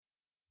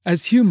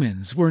As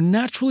humans, we're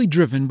naturally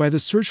driven by the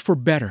search for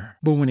better.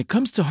 But when it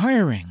comes to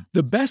hiring,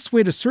 the best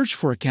way to search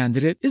for a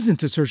candidate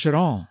isn't to search at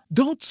all.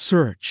 Don't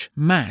search,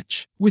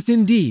 match with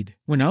Indeed.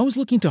 When I was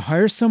looking to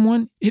hire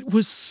someone, it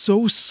was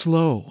so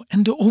slow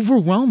and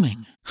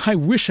overwhelming. I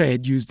wish I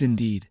had used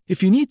Indeed.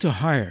 If you need to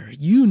hire,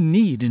 you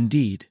need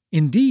Indeed.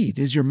 Indeed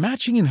is your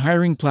matching and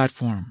hiring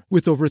platform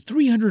with over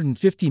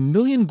 350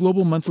 million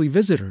global monthly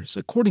visitors,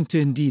 according to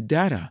Indeed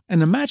data,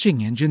 and a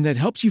matching engine that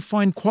helps you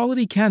find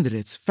quality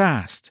candidates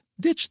fast.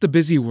 Ditch the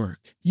busy work.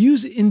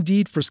 Use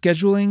Indeed for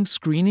scheduling,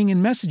 screening,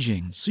 and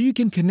messaging so you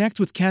can connect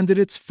with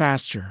candidates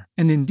faster.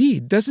 And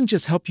Indeed doesn't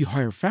just help you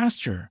hire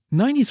faster.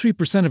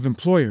 93% of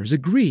employers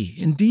agree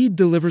Indeed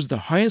delivers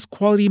the highest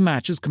quality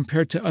matches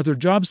compared to other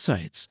job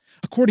sites,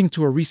 according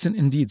to a recent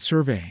Indeed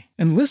survey.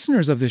 And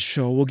listeners of this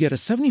show will get a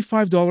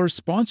 $75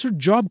 sponsored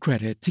job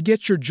credit to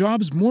get your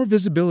jobs more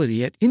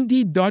visibility at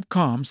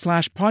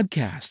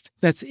Indeed.com/podcast.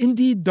 That's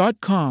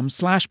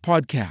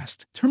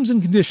Indeed.com/podcast. Terms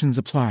and conditions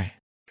apply.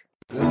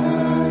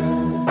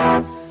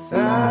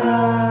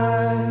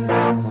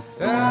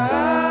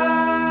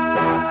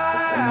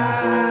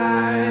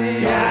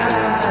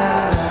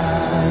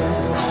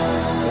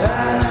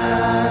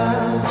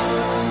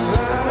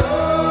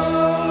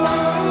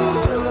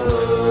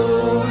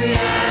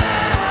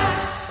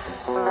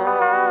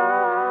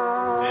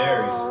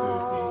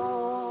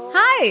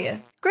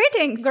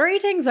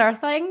 Greetings,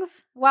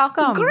 Earthlings.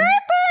 Welcome.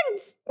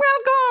 Greetings.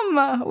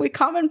 Welcome. We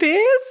come in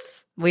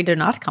peace. We do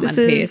not come in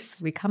peace.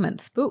 We come in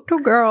spook. 2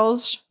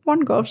 girls,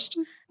 1 ghost.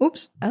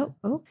 Oops. Oh.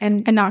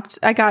 And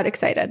I got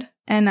excited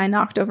and I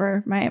knocked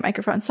over my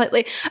microphone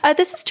slightly.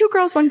 This is 2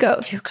 girls, 1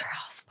 ghost. 2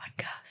 girls, 1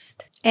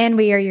 ghost. And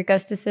we are your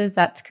ghostesses.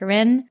 That's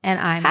Corinne. And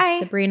I'm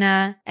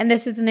Sabrina. And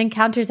this is an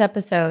Encounters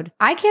episode.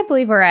 I can't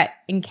believe we're at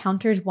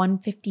Encounters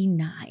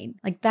 159.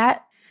 Like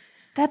that.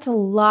 That's a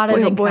lot of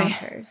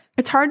encounters.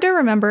 It's hard to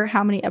remember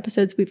how many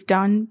episodes we've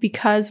done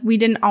because we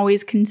didn't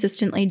always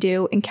consistently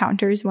do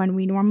encounters when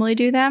we normally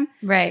do them.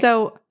 Right.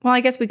 So, well,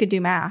 I guess we could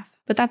do math,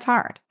 but that's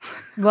hard.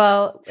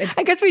 Well,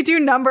 I guess we do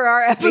number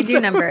our episodes. We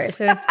do number.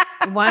 So it's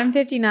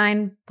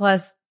 159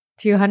 plus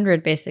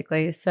 200,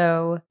 basically.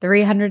 So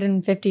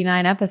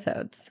 359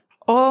 episodes.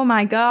 Oh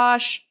my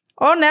gosh.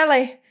 Oh,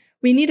 Nelly.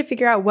 We need to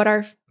figure out what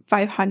our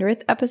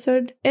 500th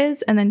episode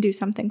is and then do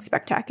something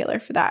spectacular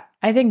for that.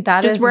 I think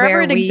that is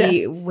where we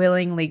exists.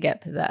 Willingly get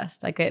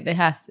possessed. Like it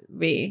has to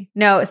be.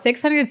 No,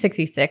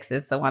 666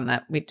 is the one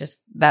that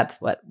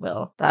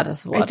that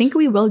is what. I think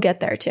we will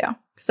get there too.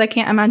 Because I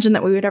can't imagine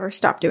that we would ever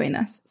stop doing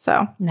this.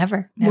 So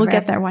never we'll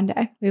get there one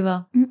day. We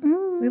will.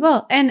 We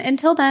will. And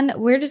until then,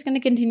 we're just going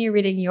to continue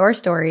reading your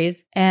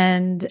stories.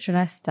 And should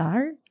I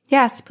start?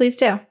 Yes, please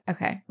do.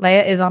 Okay.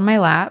 Leia is on my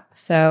lap,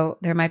 so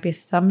there might be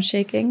some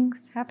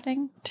shakings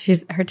happening.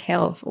 Her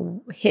tail's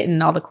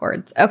hitting all the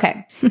cords.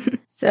 Okay.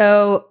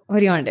 So what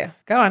do you want to do?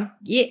 Go on.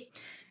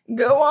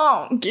 Go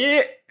on.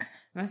 Get.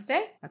 Want to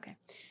stay? Okay.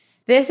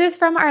 This is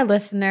from our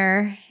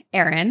listener,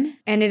 Erin,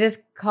 and it is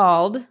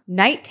called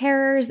Night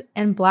Terrors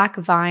and Black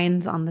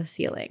Vines on the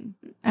Ceiling.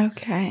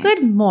 Okay.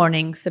 Good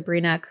morning,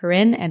 Sabrina,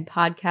 Corinne, and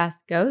Podcast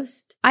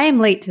Ghost. I am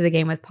late to the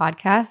game with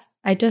podcasts.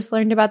 I just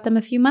learned about them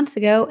a few months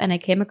ago, and I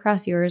came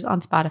across yours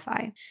on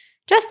Spotify.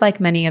 Just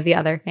like many of the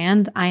other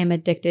fans, I am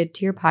addicted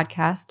to your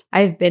podcast.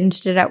 I've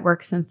binged it at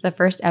work since the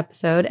first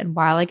episode and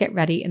while I get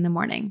ready in the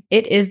morning.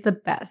 It is the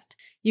best.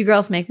 You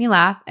girls make me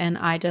laugh, and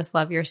I just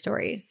love your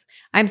stories.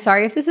 I'm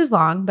sorry if this is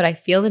long, but I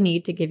feel the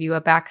need to give you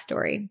a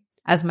backstory.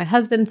 As my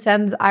husband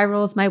sends eye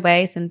rolls my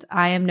way since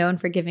I am known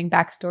for giving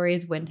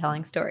backstories when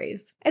telling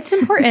stories. It's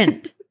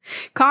important.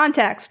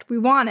 Context. We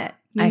want it.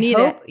 I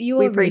hope you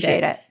will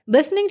appreciate it.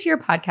 Listening to your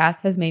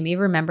podcast has made me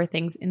remember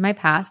things in my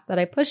past that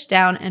I pushed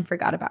down and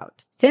forgot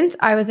about. Since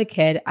I was a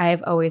kid, I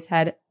have always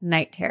had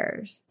night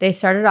terrors. They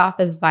started off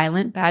as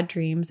violent, bad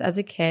dreams as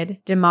a kid,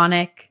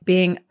 demonic,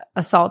 being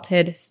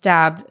assaulted,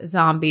 stabbed,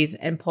 zombies,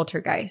 and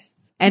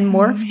poltergeists, and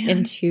morphed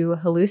into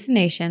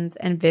hallucinations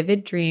and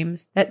vivid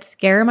dreams that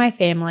scare my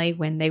family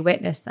when they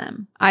witness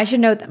them. I should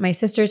note that my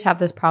sisters have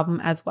this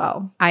problem as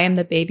well. I am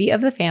the baby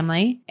of the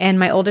family, and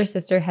my older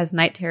sister has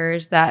night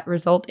terrors that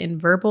result in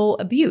verbal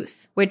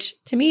abuse,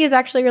 which to me is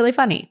actually really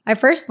funny. I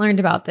first learned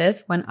about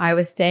this when I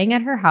was staying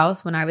at her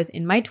house when I was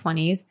in my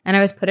 20s, and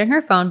I was putting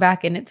her phone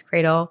back in its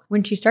cradle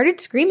when she started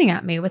screaming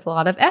at me with a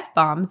lot of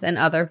F-bombs and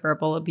other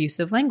verbal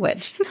abusive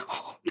language. No.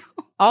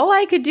 All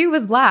I could do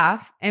was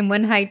laugh, and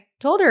when I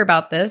told her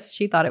about this,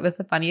 she thought it was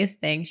the funniest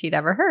thing she'd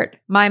ever heard.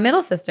 My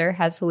middle sister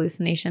has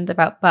hallucinations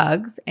about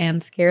bugs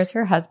and scares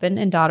her husband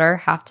and daughter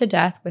half to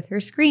death with her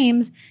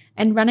screams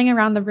and running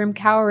around the room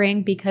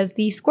cowering because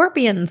the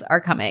scorpions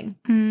are coming.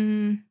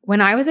 When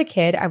I was a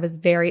kid, I was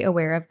very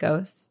aware of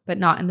ghosts, but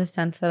not in the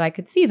sense that I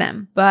could see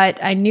them. But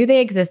I knew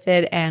they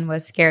existed and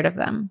was scared of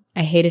them.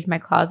 I hated my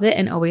closet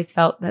and always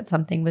felt that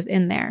something was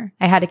in there.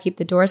 I had to keep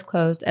the doors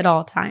closed at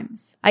all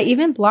times. I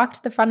even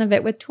blocked the front of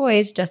it with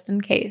toys just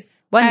in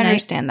case. I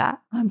understand that.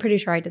 I'm pretty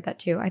sure I did that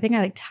too. I think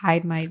I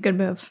tied my good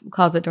move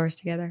closet doors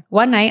together.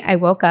 One night I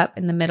woke up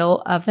in the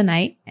middle of the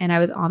night and I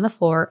was on the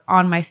floor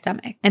on my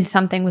stomach and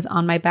something was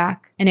on my back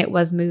back and it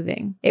was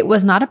moving. It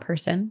was not a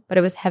person, but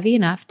it was heavy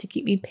enough to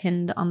keep me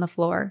pinned on the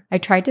floor. I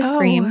tried to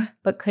scream,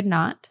 but could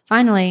not.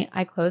 Finally,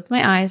 I closed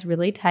my eyes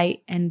really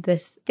tight and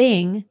this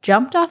thing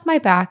jumped off my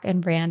back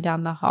and ran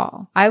down the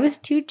hall. I was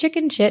too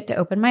chicken shit to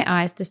open my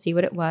eyes to see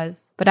what it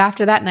was, but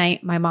after that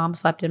night, my mom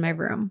slept in my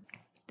room.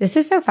 This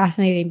is so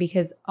fascinating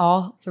because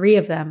all three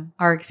of them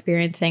are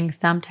experiencing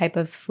some type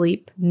of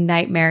sleep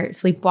nightmare,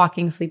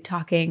 sleepwalking, sleep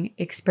talking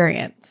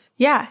experience.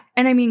 Yeah.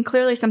 And I mean,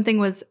 clearly something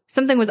was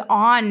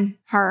on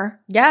her.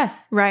 Yes.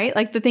 Right?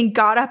 Like the thing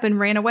got up and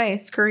ran away,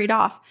 scurried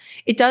off.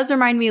 It does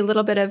remind me a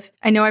little bit of,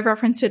 I know I've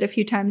referenced it a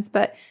few times,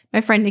 but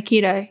my friend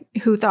Nikita,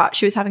 who thought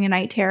she was having a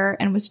night terror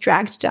and was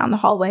dragged down the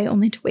hallway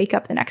only to wake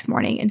up the next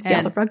morning and see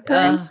all the rug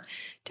burns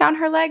down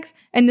her legs.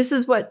 And this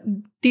is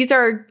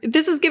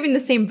giving the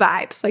same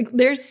vibes. Like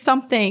there's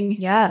something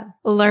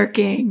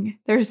lurking.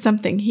 There's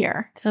something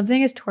here.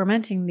 Something is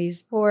tormenting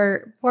these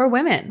poor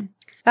women.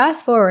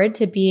 Fast forward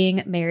to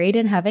being married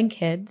and having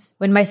kids.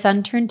 When my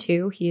son turned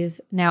 2, he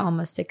is now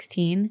almost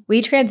 16,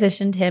 we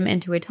transitioned him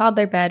into a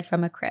toddler bed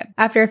from a crib.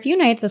 After a few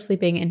nights of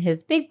sleeping in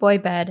his big boy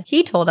bed,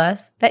 he told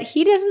us that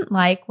he doesn't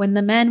like when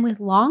the men with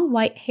long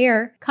white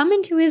hair come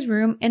into his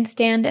room and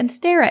stand and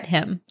stare at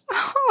him.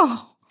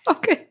 Oh.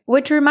 Okay.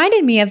 Which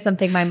reminded me of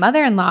something my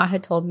mother-in-law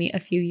had told me a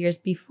few years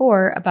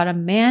before about a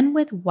man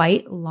with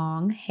white,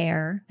 long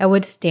hair that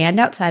would stand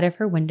outside of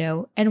her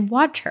window and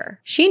watch her.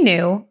 She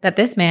knew that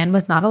this man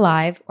was not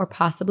alive or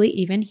possibly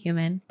even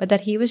human, but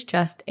that he was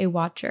just a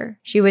watcher.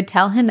 She would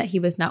tell him that he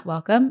was not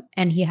welcome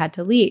and he had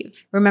to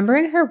leave.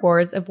 Remembering her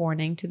words of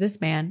warning to this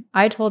man,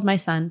 I told my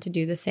son to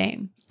do the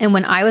same. And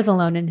when I was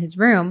alone in his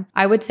room,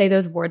 I would say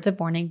those words of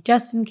warning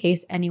just in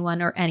case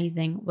anyone or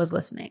anything was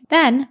listening.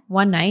 Then,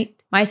 one night,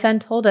 my son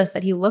told us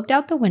that he looked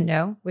out the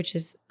window, which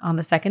is on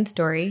the second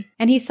story,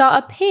 and he saw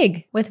a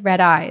pig with red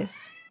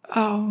eyes.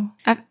 Oh,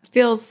 that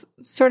feels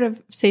sort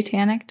of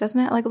satanic, doesn't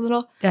it? Like a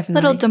little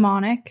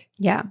demonic.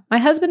 Yeah. My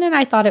husband and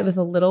I thought it was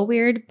a little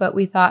weird, but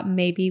we thought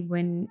maybe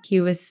when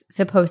he was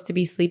supposed to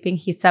be sleeping,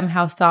 he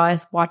somehow saw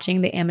us watching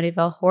the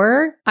Amityville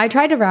Horror. I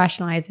tried to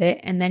rationalize it,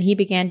 and then he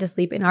began to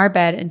sleep in our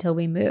bed until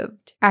we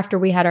moved. After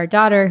we had our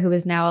daughter, who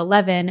is now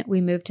 11,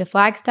 we moved to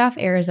Flagstaff,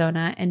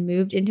 Arizona, and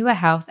moved into a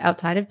house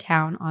outside of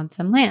town on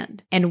some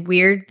land. And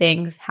weird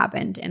things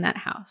happened in that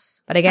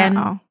house. But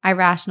again, I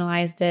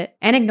rationalized it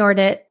and ignored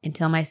it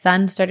until my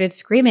son started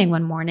screaming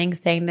one morning,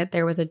 saying that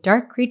there was a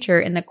dark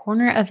creature in the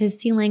corner of his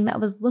ceiling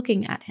that was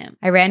looking at him.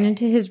 I ran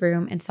into his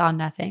room and saw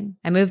nothing.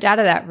 I moved out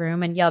of that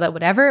room and yelled at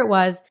whatever it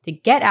was to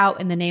get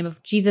out in the name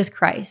of Jesus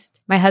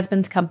Christ. My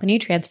husband's company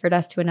transferred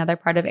us to another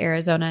part of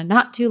Arizona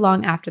not too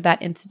long after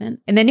that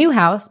incident. In the new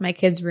house, my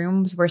kids'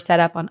 rooms were set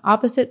up on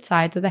opposite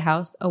sides of the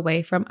house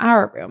away from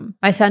our room.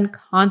 My son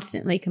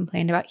constantly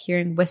complained about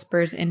hearing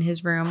whispers in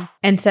his room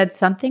and said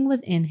something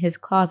was in his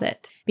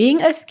closet.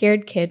 Being a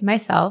scared kid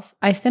myself,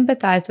 I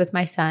sympathized with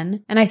my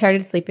son and I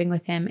started sleeping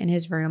with him in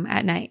his room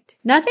at night.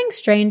 Nothing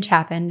strange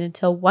happened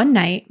until one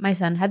night my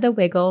son had the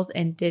wiggles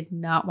and did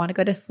not want to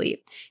go to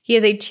sleep. He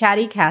is a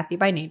chatty Cathy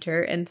by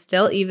nature and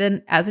still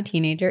even as a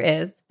teenager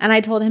is, and I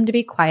told him to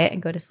be quiet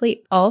and go to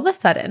sleep. All of a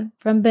sudden,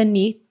 from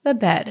beneath the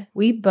bed,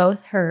 we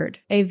both heard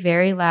a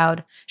very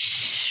loud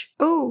shh.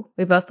 Ooh.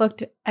 We both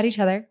looked at each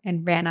other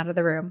and ran out of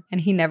the room, and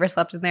he never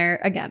slept in there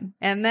again.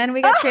 And then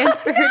we got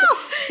transferred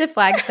to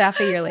Flagstaff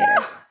a year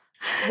later.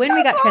 When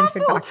we got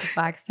transferred back to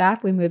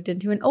Flagstaff, we moved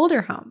into an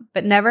older home,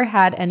 but never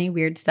had any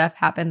weird stuff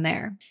happen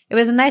there. It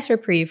was a nice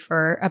reprieve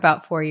for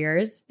about 4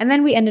 years, and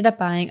then we ended up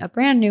buying a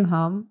brand new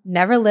home,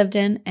 never lived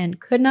in,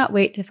 and could not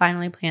wait to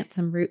finally plant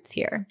some roots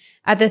here.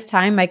 At this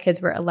time, my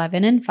kids were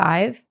 11 and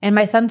 5, and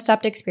my son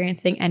stopped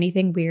experiencing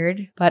anything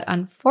weird, but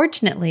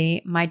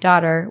unfortunately, my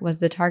daughter was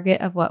the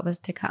target of what was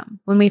to come.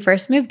 When we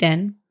first moved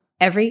in,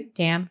 every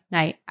damn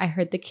night, I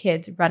heard the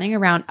kids running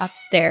around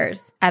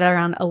upstairs at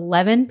around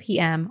 11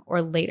 p.m.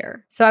 or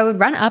later. So I would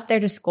run up there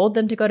to scold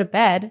them to go to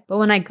bed, but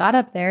when I got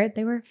up there,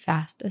 they were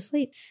fast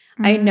asleep.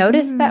 I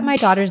noticed that my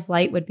daughter's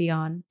light would be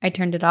on. I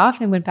turned it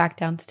off and went back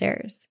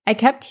downstairs. I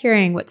kept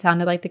hearing what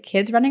sounded like the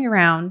kids running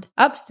around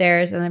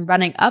upstairs and then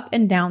running up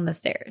and down the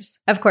stairs.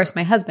 Of course,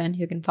 my husband,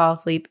 who can fall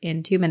asleep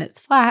in 2 minutes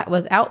flat,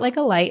 was out like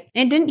a light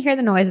and didn't hear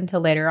the noise until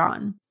later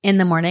on. In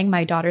the morning,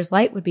 my daughter's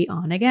light would be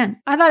on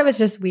again. I thought it was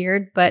just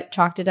weird, but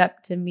chalked it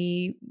up to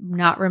me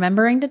not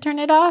remembering to turn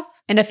it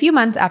off. And a few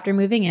months after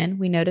moving in,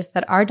 we noticed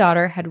that our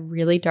daughter had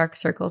really dark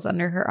circles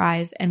under her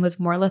eyes and was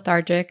more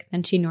lethargic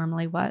than she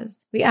normally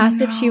was. We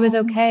asked if she was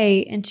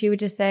okay, and she would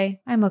just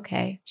say, "I'm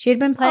okay." She had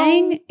been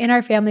playing in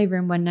our family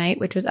room one night,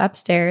 which was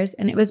upstairs,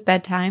 and it was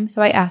bedtime,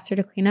 so I asked her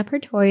to clean up her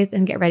toys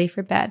and get ready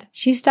for bed.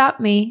 She stopped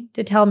me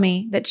to tell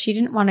me that she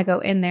didn't want to go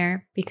in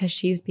there because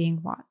she's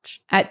being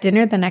watched. At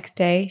dinner the next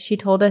day, she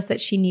told us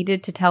that she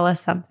needed to tell us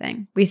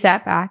something. We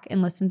sat back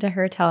and listened to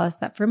her tell us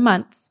that for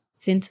months,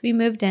 since we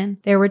moved in,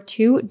 there were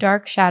 2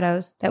 dark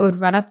shadows that would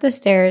run up the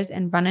stairs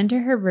and run into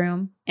her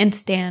room and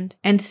stand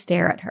and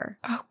stare at her.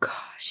 Oh, gosh.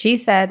 She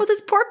said, "Well,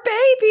 this poor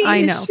baby.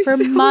 I know, She's for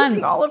months.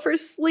 losing all of her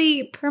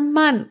sleep. For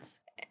months.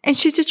 And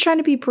she's just trying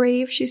to be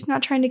brave. She's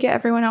not trying to get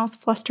everyone else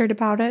flustered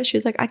about it.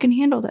 She's like, I can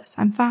handle this.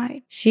 I'm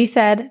fine. She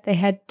said they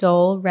had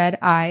dull red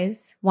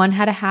eyes. One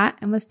had a hat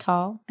and was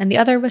tall, and the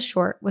other was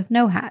short with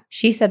no hat.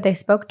 She said they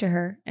spoke to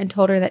her and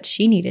told her that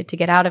she needed to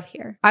get out of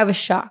here. I was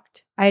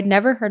shocked. I had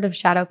never heard of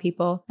shadow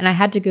people, and I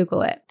had to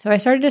Google it. So I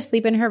started to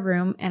sleep in her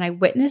room, and I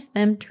witnessed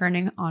them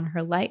turning on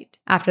her light.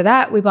 After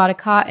that, we bought a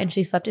cot, and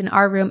she slept in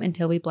our room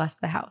until we blessed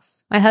the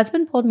house. My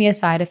husband pulled me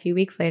aside a few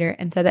weeks later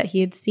and said that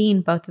he had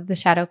seen both of the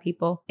shadow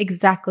people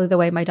exactly the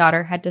way my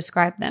daughter had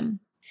described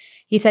them.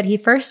 He said he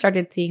first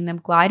started seeing them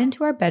glide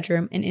into our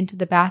bedroom and into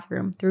the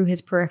bathroom through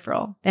his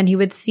peripheral. Then he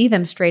would see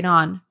them straight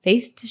on,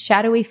 face to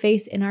shadowy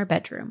face in our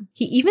bedroom.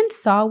 He even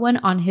saw one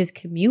on his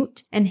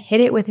commute and hit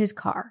it with his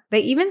car.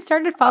 They even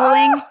started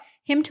following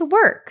him to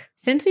work.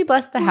 Since we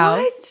blessed the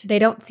house, they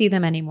don't see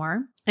them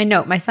anymore. I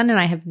know my son and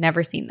I have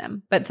never seen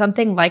them, but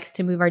something likes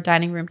to move our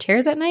dining room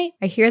chairs at night.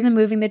 I hear them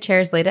moving the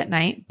chairs late at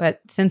night, but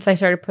since I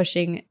started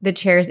pushing the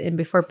chairs in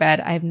before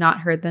bed, I have not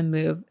heard them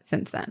move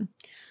since then.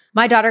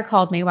 My daughter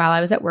called me while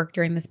I was at work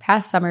during this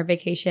past summer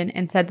vacation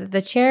and said that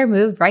the chair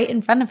moved right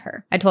in front of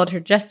her. I told her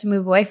just to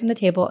move away from the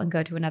table and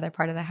go to another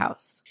part of the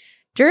house.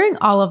 During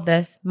all of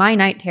this, my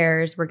night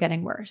terrors were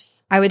getting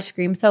worse. I would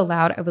scream so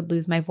loud I would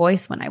lose my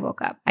voice when I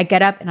woke up. I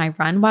get up and I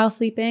run while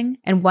sleeping.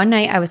 And one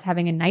night I was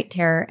having a night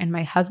terror and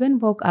my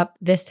husband woke up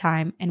this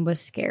time and was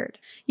scared.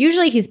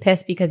 Usually he's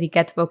pissed because he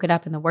gets woken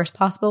up in the worst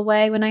possible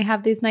way when I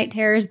have these night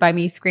terrors by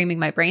me screaming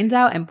my brains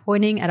out and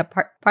pointing at a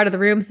part of the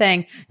room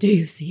saying, "Do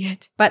you see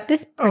it?" But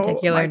this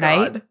particular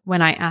night,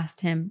 when I asked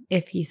him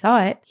if he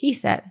saw it, he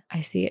said, "I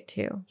see it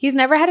too." He's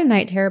never had a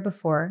night terror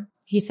before.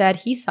 He said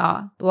he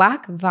saw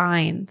black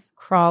vines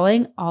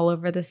crawling all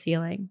over the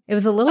ceiling. It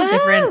was a little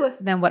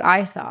different than what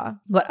I saw.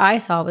 What I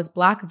saw was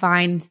black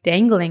vines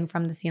dangling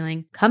from the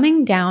ceiling,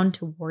 coming down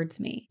towards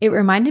me. It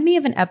reminded me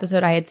of an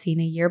episode I had seen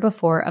a year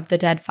before of The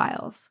Dead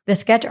Files. The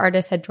sketch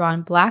artist had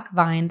drawn black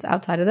vines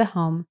outside of the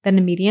home that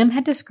a medium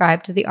had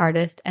described to the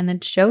artist and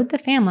then showed the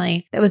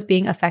family that was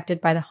being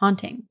affected by the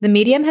haunting. The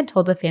medium had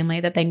told the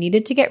family that they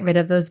needed to get rid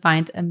of those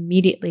vines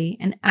immediately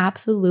and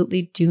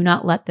absolutely do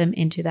not let them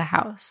into the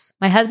house.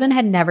 My husband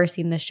had never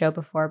seen this show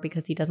before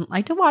because he doesn't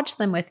like to watch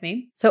them with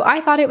me. So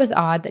I thought it was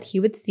odd that he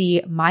would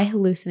see my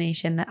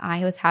hallucination that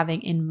I was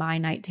having in my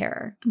night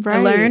terror. Right.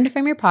 I learned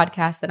from your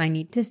podcast that I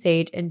need to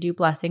sage and do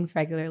blessings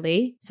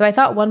regularly. So I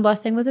thought one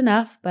blessing was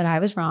enough, but I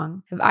was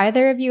wrong. Have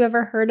either of you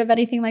ever heard of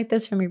anything like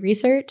this from your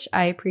research?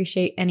 I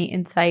appreciate any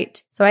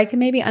insight so I can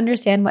maybe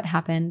understand what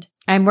happened.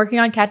 I'm working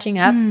on catching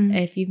up.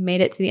 If you've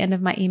made it to the end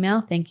of my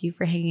email, thank you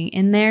for hanging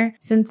in there.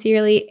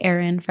 Sincerely,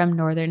 Erin from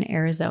Northern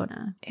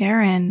Arizona.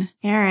 Erin,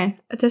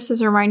 this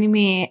is reminding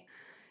me.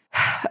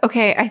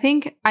 Okay, I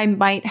think I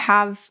might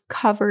have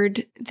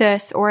covered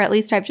this, or at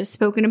least I've just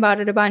spoken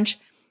about it a bunch.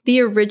 The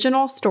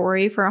original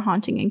story for A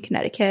Haunting in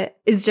Connecticut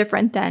is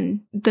different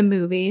than the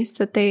movies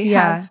that they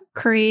have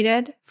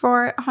created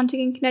for A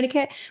Haunting in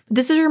Connecticut. But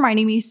this is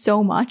reminding me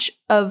so much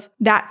of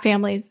that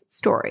family's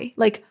story.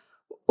 Like,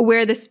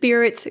 where the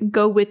spirits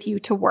go with you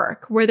to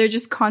work, where they're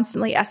just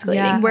constantly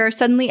escalating, where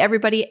suddenly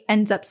everybody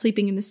ends up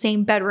sleeping in the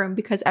same bedroom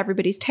because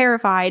everybody's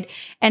terrified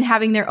and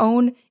having their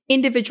own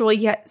individual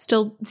yet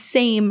still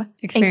same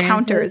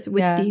encounters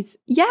with these.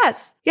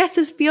 Yes,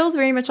 this feels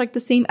very much like the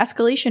same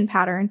escalation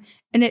pattern.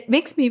 And it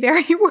makes me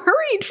very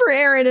worried for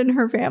Erin and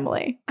her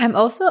family. I'm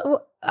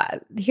also,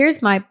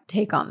 here's my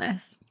take on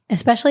this.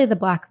 Especially the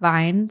black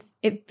vines.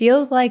 It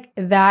feels like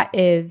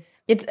let's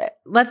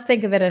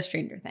think of it as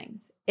Stranger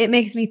Things. It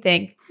makes me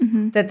think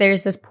that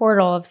there's this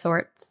portal of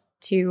sorts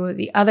to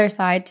the other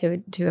side,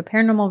 to a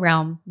paranormal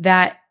realm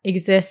that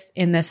exists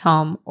in this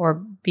home, or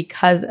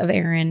because of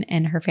Erin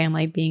and her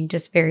family being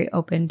just very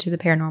open to the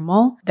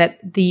paranormal,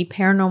 that the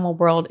paranormal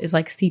world is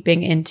like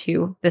seeping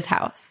into this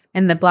house.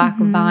 And the black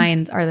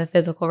vines are the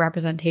physical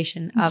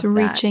representation of that. It's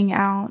reaching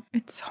out.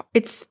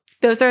 It's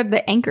those are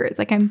the anchors.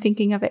 Like, I'm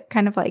thinking of it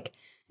kind of like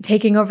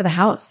taking over the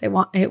house. It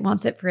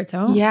wants it for its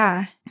own.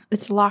 Yeah.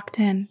 It's locked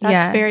in.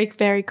 That's very,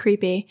 very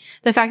creepy.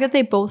 The fact that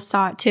they both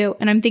saw it too.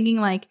 And I'm thinking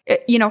like,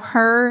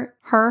 her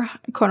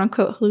quote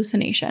unquote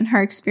hallucination,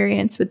 her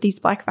experience with these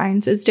black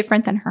vines is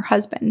different than her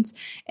husband's.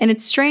 And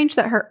it's strange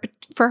that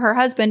for her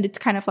husband, it's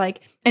kind of like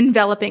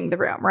enveloping the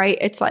room, right?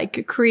 It's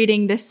like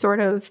creating this sort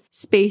of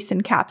space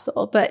and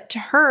capsule. But to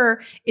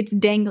her, it's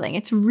dangling.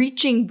 It's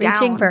reaching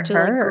down for to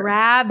her. Like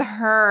grab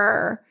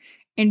her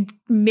and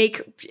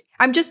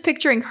I'm just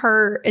picturing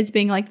her as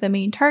being like the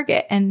main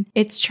target, and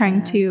it's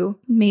trying to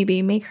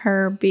maybe make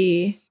her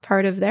be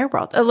part of their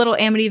world. A little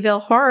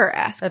Amityville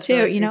Horror-esque too,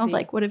 really creepy.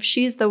 Like what if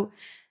she's the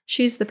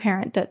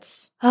parent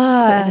that's put in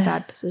a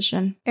bad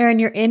position. Erin,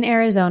 you're in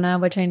Arizona,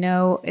 which I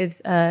know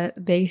is a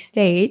big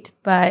state,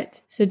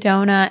 but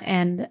Sedona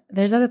and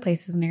there's other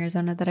places in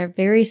Arizona that are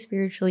very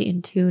spiritually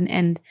in tune,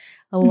 and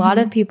a lot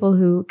of people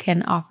who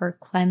can offer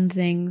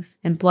cleansings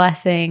and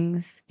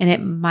blessings, and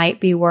it might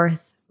be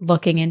worth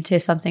looking into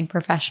something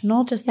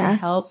professional just to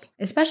help,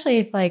 especially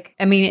if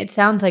it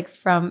sounds like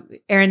from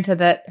Erin said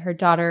that her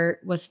daughter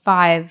was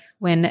 5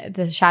 when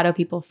the shadow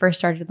people first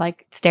started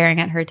staring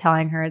at her,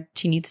 telling her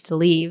she needs to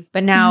leave.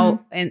 But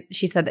now, and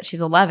she said that she's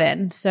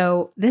 11.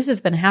 So this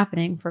has been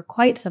happening for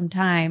quite some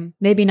time,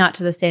 maybe not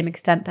to the same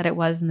extent that it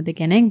was in the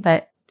beginning,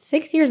 but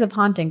 6 years of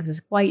hauntings is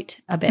quite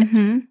a bit.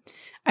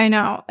 I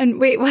know. And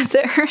wait, was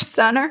it her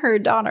son or her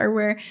daughter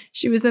where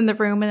she was in the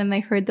room and then they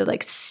heard the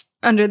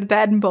under the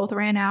bed and both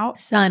ran out?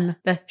 Son,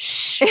 the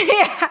shh.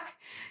 Yeah.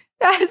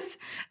 That's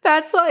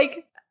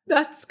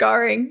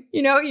scarring.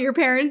 Your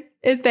parent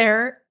is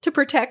there to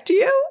protect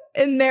you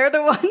and they're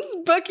the ones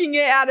booking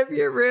it out of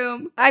your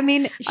room. I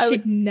mean, I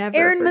would never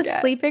Erin forget.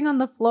 was sleeping on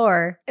the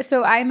floor.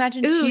 So I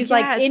imagine she's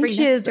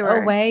inches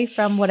away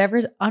from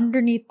whatever's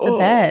underneath the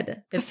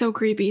bed. It's so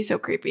creepy, so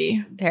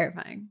creepy.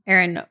 Terrifying.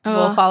 Erin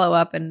will follow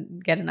up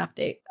and get an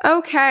update.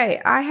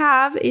 Okay, I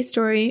have a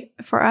story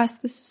for us.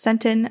 This is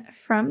sent in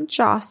from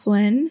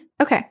Jocelyn.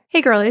 Okay. Hey,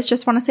 girlies.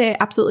 Just want to say I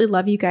absolutely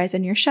love you guys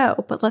and your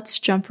show, but let's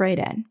jump right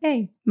in.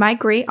 Hey. My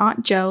great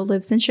aunt Jo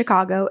lives in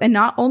Chicago, and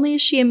not only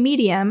is she a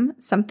medium,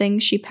 something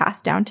she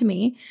passed down to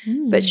me,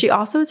 but she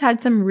also has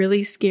had some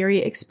really scary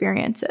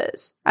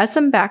experiences. As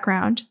some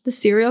background, the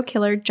serial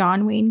killer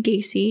John Wayne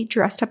Gacy,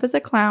 dressed up as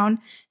a clown,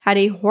 had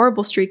a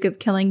horrible streak of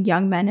killing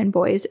young men and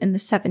boys in the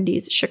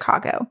 70s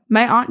Chicago.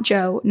 My Aunt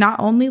Jo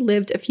not only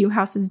lived a few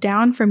houses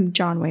down from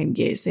John Wayne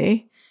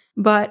Gacy,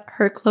 but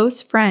her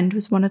close friend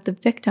was one of the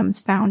victims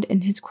found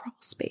in his crawl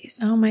space.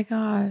 Oh my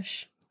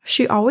gosh.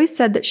 She always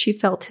said that she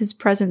felt his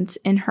presence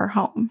in her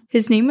home.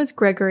 His name was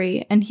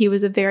Gregory, and he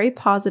was a very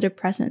positive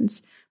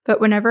presence,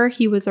 but whenever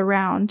he was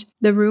around,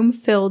 the room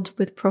filled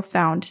with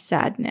profound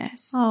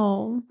sadness.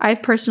 Oh.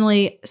 I've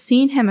personally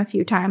seen him a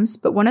few times,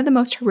 but one of the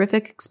most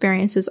horrific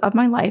experiences of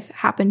my life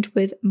happened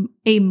with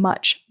a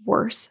much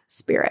worse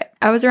spirit.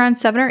 I was around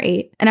 7 or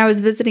 8, and I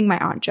was visiting my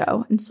Aunt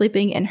Jo and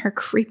sleeping in her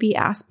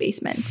creepy-ass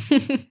basement.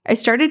 I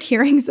started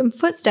hearing some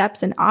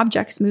footsteps and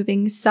objects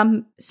moving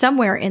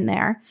somewhere in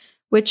there,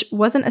 which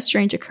wasn't a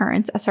strange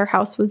occurrence as her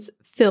house was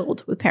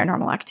filled with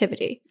paranormal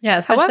activity. Yeah,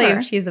 especially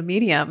if she's a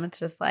medium. It's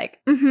just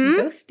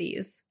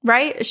ghosties.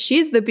 Right?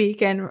 She's the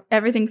beacon.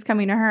 Everything's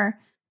coming to her.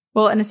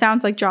 Well, and it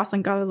sounds like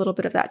Jocelyn got a little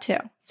bit of that too.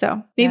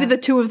 So maybe the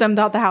two of them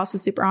thought the house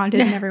was super haunted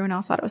and everyone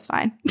else thought it was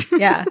fine.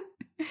 Yeah.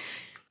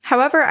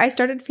 However, I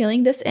started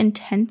feeling this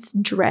intense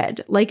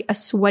dread, like a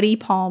sweaty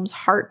palms,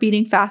 heart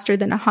beating faster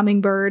than a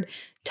hummingbird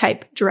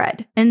type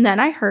dread. And then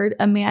I heard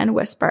a man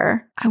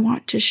whisper, "I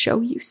want to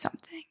show you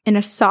something," in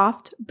a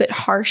soft but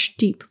harsh,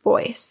 deep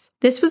voice.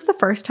 This was the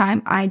first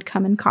time I'd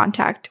come in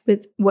contact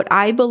with what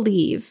I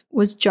believe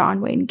was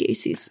John Wayne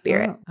Gacy's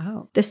spirit.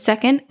 Oh. The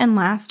second and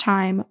last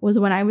time was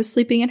when I was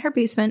sleeping in her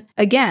basement,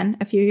 again,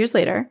 a few years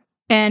later,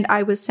 and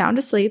I was sound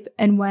asleep,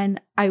 and when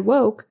I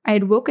woke, I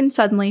had woken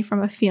suddenly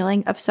from a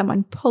feeling of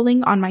someone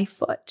pulling on my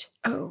foot.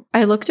 Oh.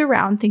 I looked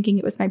around thinking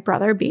it was my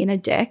brother being a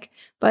dick,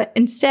 but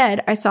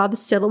instead I saw the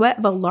silhouette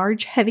of a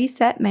large,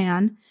 heavy-set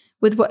man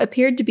with what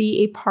appeared to be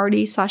a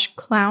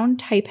party/clown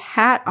type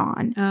hat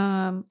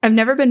on. I've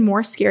never been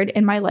more scared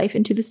in my life,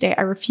 and to this day,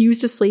 I refuse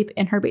to sleep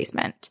in her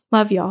basement.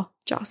 Love y'all,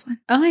 Jocelyn.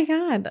 Oh my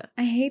God.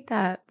 I hate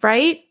that.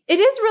 Right? It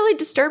is really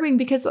disturbing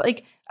because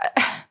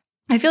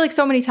I feel like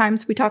so many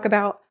times we talk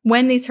about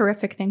when these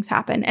horrific things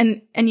happen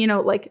and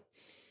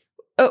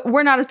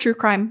we're not a true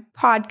crime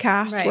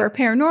podcast. Right. We're a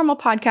paranormal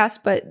podcast,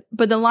 but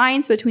the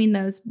lines between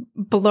those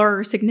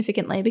blur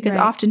significantly because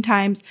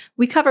oftentimes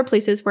we cover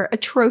places where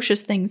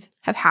atrocious things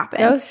have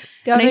happened. Those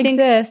don't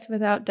exist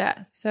without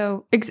death.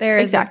 So there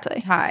is a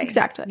tie.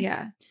 Exactly.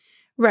 Yeah.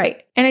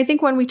 Right. And I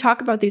think when we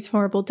talk about these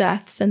horrible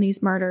deaths and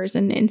these murders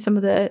and in some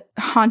of the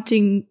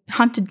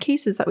haunted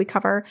cases that we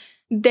cover,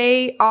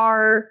 they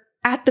are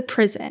at the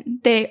prison.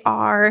 They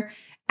are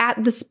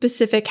at the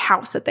specific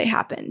house that they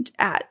happened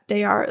at.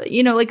 They are,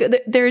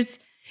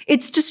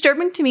 it's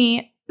disturbing to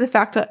me the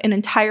fact that an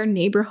entire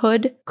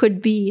neighborhood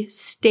could be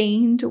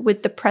stained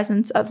with the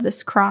presence of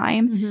this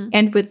crime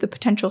and with the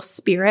potential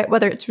spirit,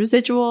 whether it's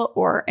residual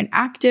or an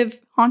active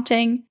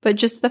haunting, but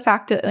just the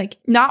fact that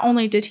not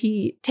only did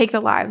he take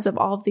the lives of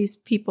all of these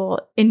people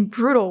in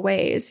brutal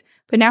ways,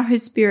 but now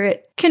his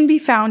spirit can be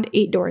found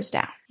 8 doors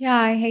down. Yeah,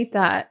 I hate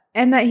that.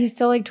 And that he's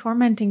still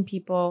tormenting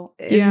people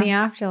in the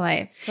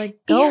afterlife. It's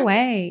go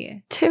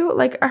away. Too,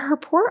 her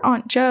poor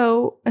Aunt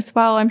Jo as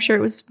well. I'm sure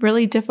it was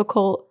really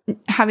difficult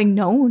having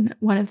known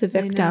one of the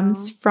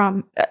victims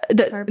from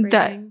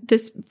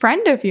this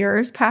friend of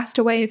yours passed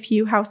away a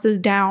few houses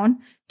down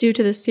due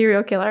to this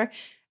serial killer.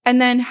 And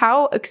then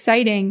how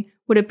exciting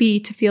would it be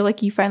to feel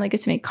like you finally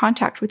get to make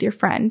contact with your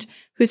friend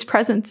whose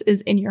presence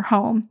is in your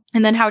home?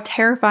 And then how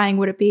terrifying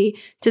would it be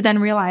to then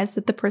realize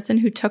that the person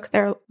who took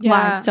their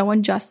lives so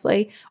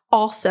unjustly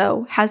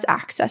also has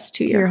access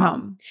to your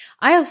home?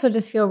 I also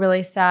just feel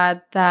really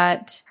sad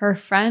that her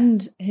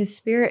friend, his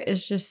spirit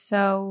is just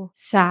so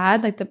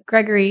sad.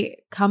 Gregory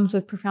comes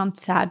with profound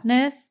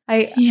sadness.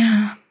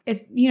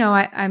 it's,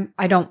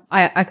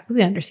 I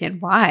completely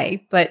understand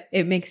why, but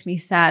it makes me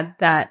sad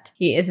that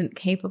he isn't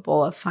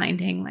capable of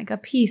finding like a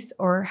peace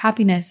or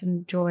happiness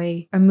and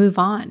joy or move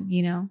on,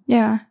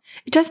 Yeah.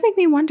 It does make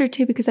me wonder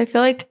too, because I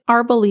feel like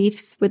our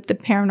beliefs with the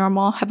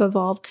paranormal have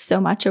evolved so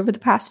much over the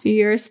past few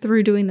years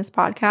through doing this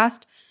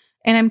podcast.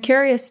 And I'm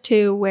curious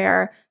too,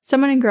 where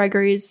someone in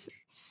Gregory's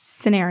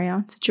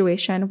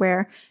situation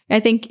where I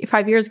think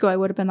 5 years ago, I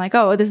would have been like,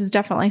 oh, this is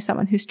definitely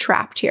someone who's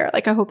trapped here.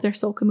 Like, I hope their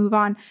soul can move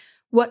on.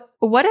 What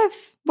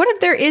if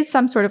there is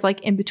some sort of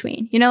like in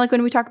between, like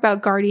when we talk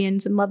about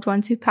guardians and loved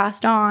ones who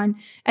passed on,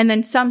 and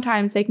then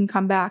sometimes they can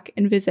come back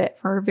and visit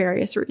for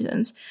various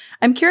reasons.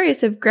 I'm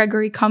curious if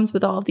Gregory comes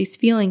with all of these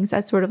feelings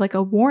as sort of like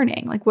a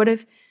warning. Like, what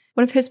if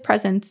his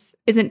presence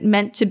isn't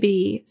meant to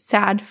be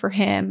sad for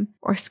him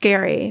or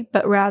scary,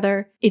 but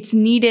rather it's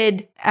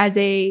needed as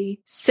a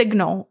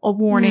signal, a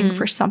warning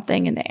for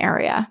something in the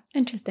area?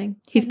 Interesting.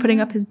 He's putting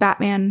up his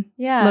Batman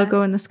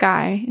logo in the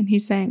sky and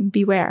he's saying,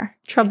 beware,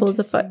 trouble is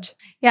afoot.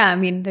 Yeah, I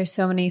mean, there's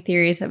so many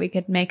theories that we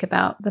could make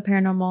about the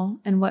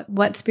paranormal and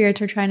what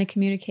spirits are trying to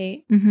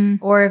communicate.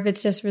 Or if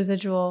it's just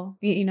residual,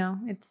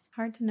 it's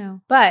hard to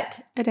know.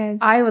 But it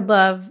is. I would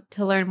love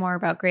to learn more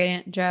about Great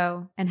Aunt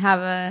Jo and have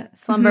a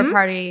slumber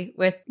party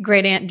with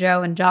Great Aunt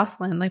Jo and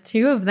Jocelyn, like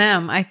two of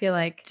them. I feel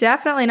like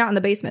definitely not in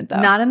the basement though.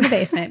 Not in the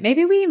basement.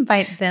 Maybe we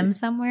invite them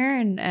somewhere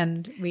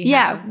and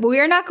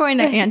we're not going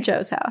to Aunt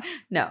Jo's house.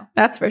 No,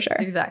 that's for sure.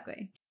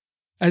 Exactly.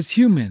 As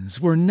humans,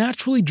 we're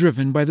naturally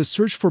driven by the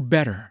search for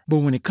better. But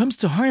when it comes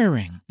to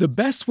hiring, the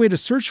best way to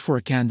search for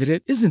a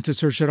candidate isn't to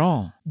search at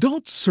all.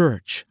 Don't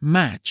search,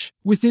 match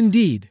with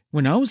Indeed.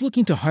 When I was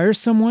looking to hire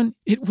someone,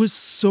 it was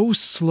so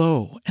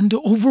slow and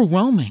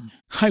overwhelming.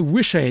 I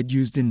wish I had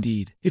used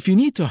Indeed. If you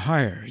need to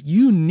hire,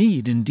 you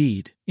need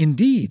Indeed.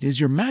 Indeed is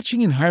your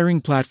matching and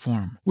hiring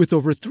platform with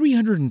over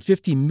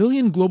 350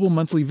 million global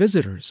monthly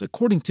visitors,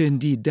 according to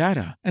Indeed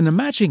data, and a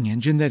matching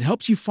engine that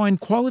helps you find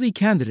quality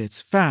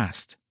candidates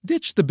fast.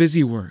 Ditch the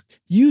busy work.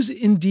 Use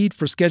Indeed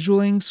for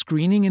scheduling,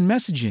 screening, and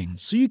messaging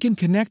so you can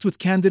connect with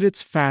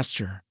candidates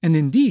faster. And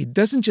Indeed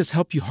doesn't just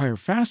help you hire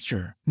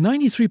faster.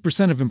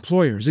 93% of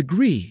employers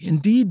agree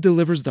Indeed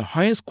delivers the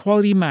highest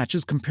quality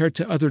matches compared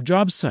to other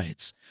job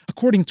sites,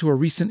 according to a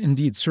recent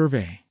Indeed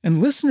survey.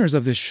 And listeners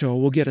of this show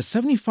will get a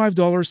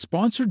 $75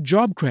 sponsored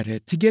job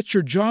credit to get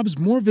your jobs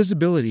more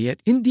visibility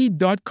at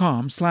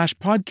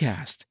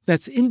Indeed.com/podcast.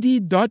 That's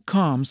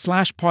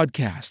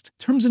Indeed.com/podcast.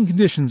 Terms and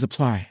conditions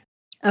apply.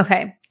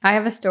 Okay. I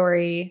have a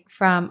story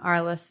from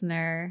our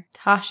listener,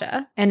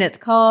 Tasha, and it's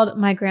called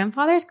My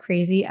Grandfather's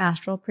Crazy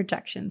Astral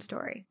Projection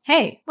Story.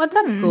 Hey, what's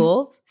up,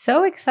 ghouls?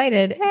 So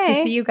excited to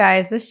see you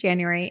guys this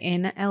January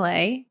in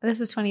LA. This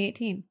is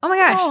 2018. Oh my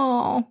gosh.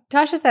 Oh.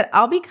 Tasha said,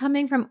 I'll be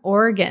coming from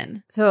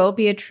Oregon, so it'll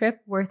be a trip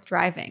worth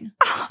driving.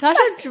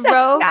 Tasha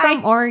drove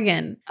from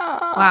Oregon.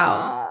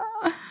 Wow.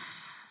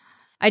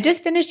 I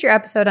just finished your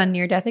episode on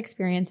near-death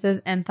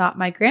experiences and thought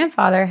my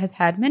grandfather has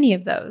had many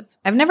of those.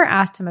 I've never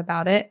asked him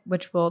about it,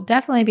 which will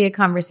definitely be a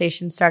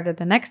conversation started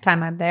the next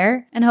time I'm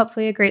there, and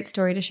hopefully a great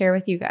story to share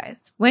with you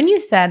guys. When you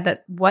said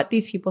that what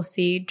these people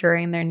see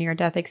during their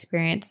near-death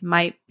experience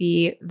might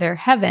be their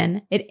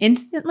heaven, it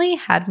instantly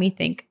had me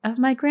think of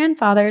my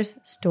grandfather's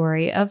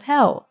story of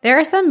hell. There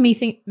are some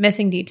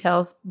missing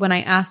details. When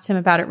I asked him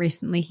about it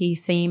recently, he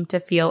seemed to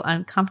feel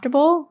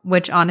uncomfortable,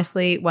 which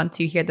honestly, once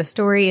you hear the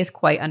story, is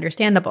quite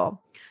understandable.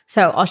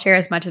 So I'll share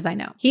as much as I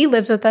know. He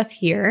lives with us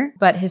here,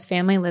 but his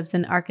family lives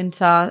in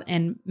Arkansas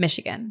and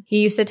Michigan.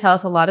 He used to tell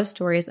us a lot of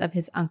stories of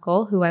his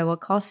uncle, who I will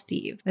call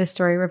Steve. This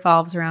story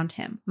revolves around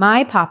him.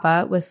 My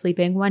papa was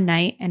sleeping one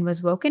night and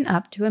was woken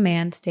up to a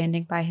man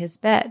standing by his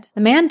bed.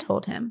 The man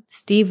told him,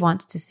 "Steve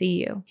wants to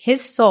see you."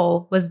 His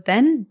soul was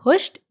then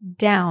pushed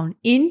down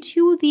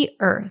into the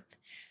earth.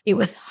 It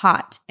was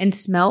hot and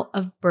smelt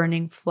of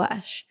burning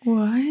flesh.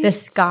 What? The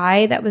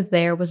sky that was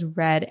there was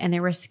red and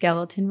there were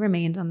skeleton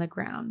remains on the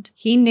ground.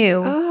 He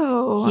knew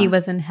he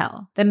was in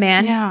hell. The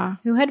man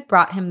who had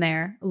brought him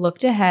there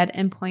looked ahead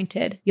and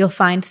pointed, "You'll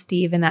find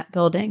Steve in that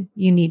building.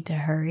 You need to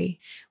hurry."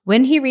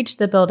 When he reached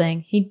the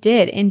building, he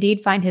did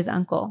indeed find his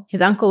uncle.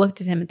 His uncle looked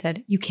at him and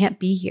said, "You can't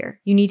be here.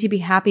 You need to be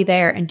happy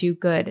there and do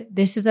good.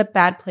 This is a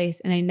bad place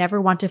and I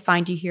never want to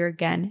find you here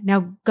again.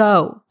 Now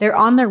go. They're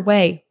on their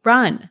way.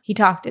 Run." He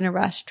talked in a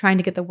rush, trying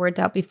to get the words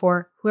out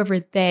before whoever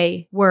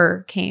they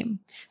were came.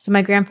 So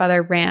my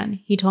grandfather ran.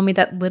 He told me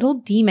that little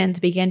demons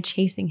began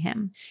chasing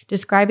him,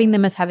 describing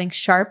them as having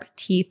sharp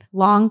teeth,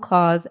 long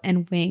claws,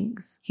 and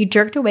wings. He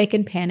jerked awake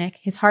in panic,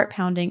 his heart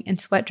pounding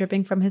and sweat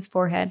dripping from his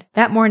forehead.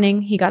 That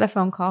morning, he got a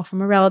phone call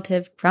from a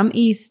relative from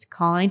East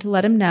calling to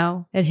let him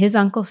know that his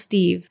uncle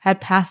Steve had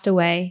passed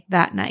away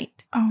that night.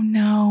 Oh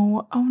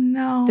no. Oh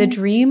no. The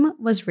dream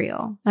was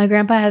real. My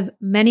grandpa has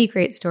many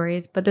great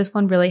stories, but this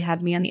one really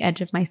had me on the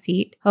edge of my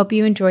seat. Hope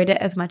you enjoyed it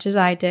as much as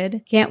I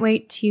did. Can't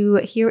wait to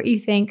hear what you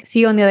think.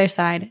 See you on the other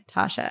side,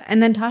 Tasha.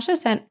 And then Tasha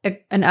sent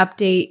an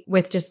update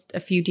with just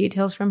a few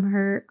details from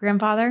her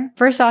grandfather.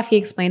 First off, he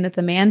explained that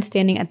the man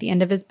standing at the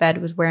end of his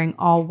bed was wearing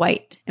all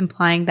white,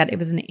 implying that it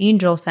was an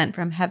angel sent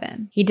from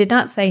heaven. He did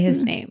not say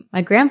his name.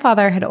 My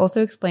grandfather had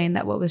also explained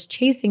that what was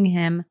chasing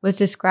him was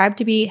described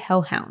to be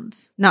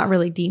hellhounds, not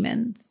really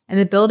demons. And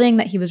the building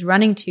that he was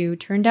running to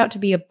turned out to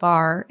be a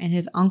bar, and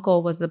his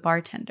uncle was the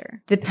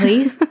bartender. The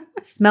place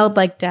smelled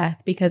like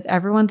death because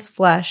everyone's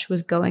flesh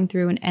was going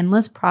through an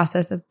endless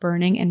process of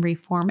burning and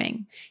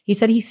reforming. He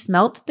said he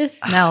smelt this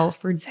smell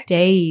for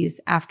days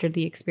after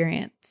the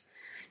experience.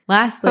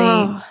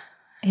 Lastly,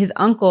 his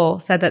uncle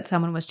said that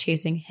someone was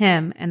chasing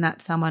him and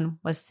that someone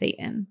was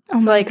Satan.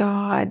 Oh my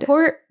God.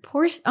 Poor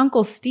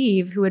Uncle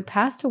Steve, who had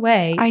passed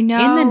away in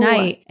the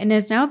night and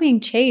is now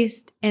being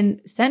chased and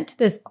sent to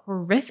this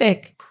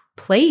horrific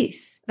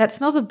place that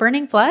smells of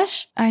burning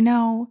flesh. I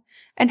know.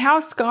 And how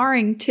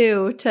scarring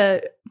too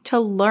to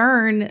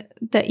learn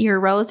that your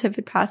relative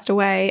had passed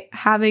away,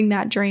 having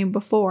that dream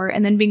before,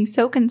 and then being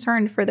so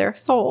concerned for their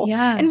soul.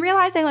 Yeah. And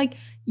realizing like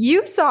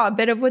you saw a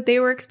bit of what they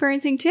were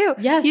experiencing too.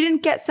 Yes. You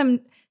didn't get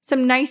some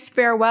nice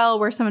farewell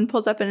where someone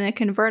pulls up in a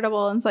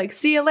convertible and it's like,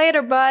 see you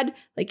later, bud.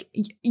 Like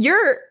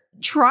you're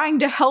trying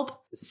to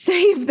help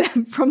save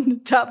them from the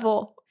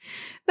devil.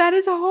 That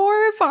is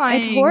horrifying.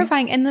 It's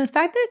horrifying. And the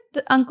fact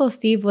that Uncle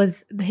Steve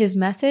his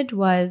message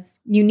was,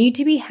 you need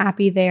to be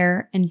happy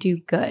there and do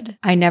good.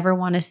 I never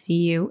want to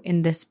see you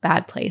in this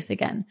bad place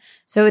again.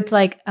 So it's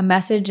like a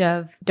message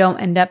of don't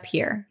end up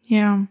here.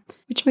 Yeah.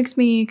 Which makes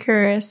me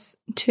curious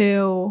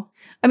to,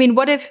 I mean,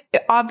 what if,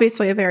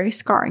 obviously a very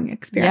scarring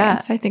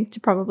experience, I think,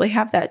 to probably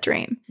have that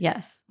dream.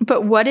 Yes.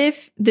 But what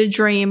if the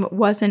dream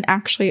wasn't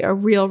actually a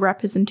real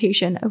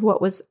representation of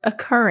what was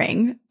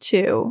occurring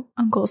to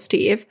Uncle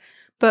Steve,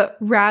 but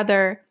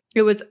rather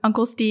it was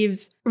Uncle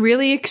Steve's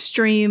really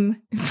extreme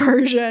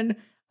version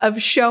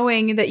of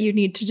showing that you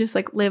need to just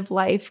like live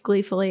life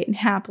gleefully and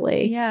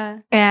happily. Yeah.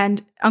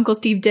 And Uncle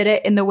Steve did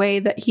it in the way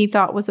that he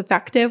thought was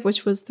effective,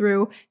 which was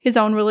through his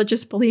own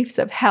religious beliefs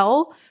of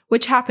hell,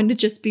 which happened to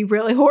just be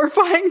really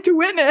horrifying to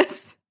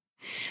witness.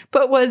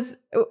 But was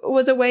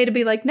a way to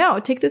be like, no,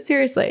 take this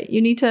seriously.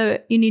 You need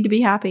to be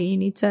happy. You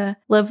need to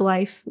live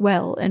life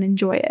well and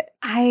enjoy it.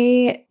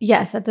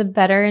 Yes, that's a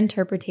better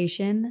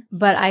interpretation.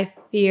 But I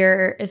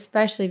fear,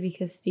 especially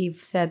because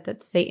Steve said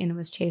that Satan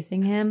was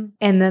chasing him,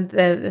 and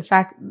the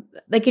fact,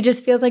 like, it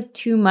just feels like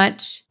too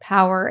much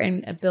power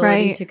and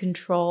ability to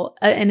control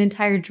an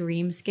entire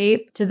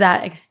dreamscape to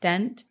that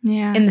extent.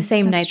 Yeah, in the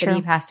same night that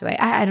he passed away.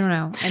 I don't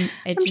know. And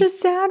I'm just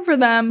sad for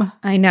them.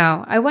 I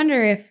know. I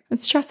wonder if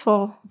it's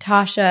stressful.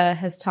 Tasha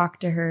has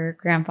talked to her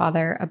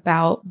grandfather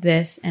about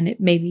this, and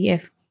maybe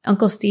if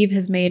Uncle Steve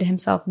has made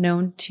himself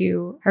known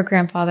to her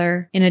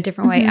grandfather in a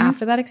different way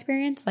after that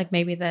experience, like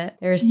maybe that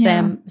there's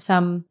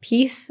some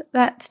peace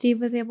that Steve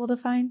was able to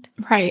find.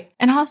 Right.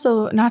 And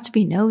also, not to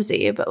be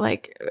nosy, but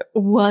like,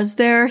 was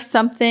there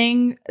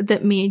something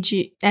that made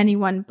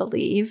anyone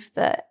believe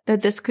that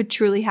this could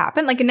truly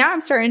happen? Like, now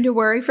I'm starting to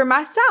worry for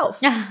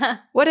myself.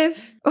 What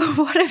if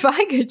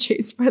I get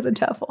chased by the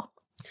devil?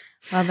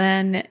 Well,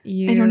 then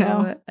you I don't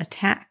know.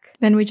 Attack.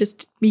 Then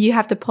you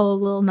have to pull a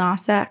little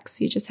Nas X.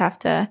 You just have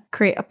to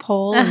create a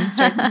pole and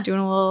start doing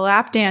a little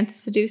lap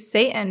dance to do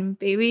Satan,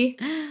 baby.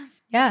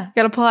 Yeah.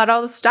 Got to pull out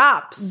all the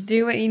stops.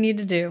 Do what you need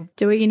to do.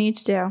 Do what you need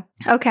to do.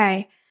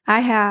 Okay.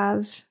 I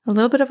have a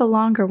little bit of a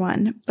longer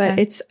one, but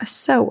it's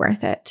so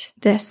worth it.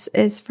 This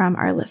is from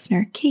our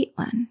listener,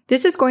 Caitlin.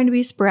 This is going to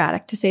be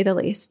sporadic, to say the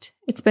least.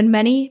 It's been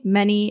many,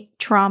 many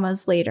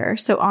traumas later,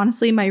 so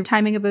honestly, my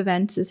timing of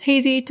events is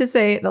hazy, to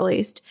say the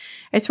least.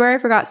 I swear I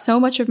forgot so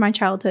much of my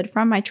childhood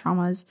from my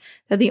traumas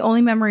that the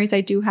only memories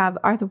I do have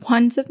are the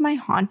ones of my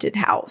haunted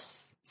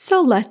house. So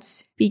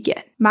let's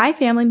begin. My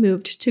family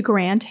moved to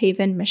Grand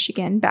Haven,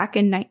 Michigan back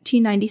in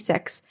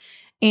 1996,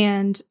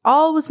 and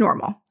all was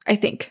normal, I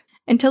think,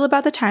 until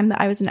about the time that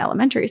I was in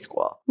elementary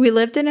school. We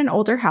lived in an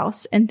older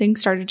house and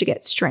things started to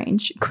get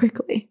strange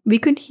quickly. We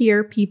could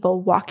hear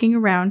people walking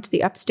around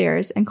the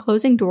upstairs and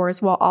closing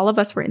doors while all of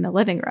us were in the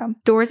living room.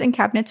 Doors and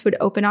cabinets would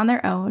open on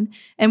their own.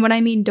 And when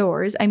I mean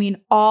doors, I mean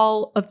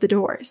all of the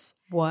doors.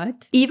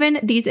 What? Even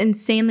these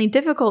insanely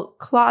difficult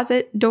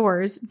closet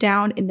doors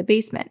down in the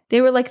basement. They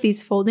were like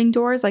these folding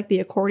doors, like the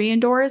accordion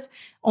doors,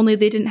 only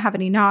they didn't have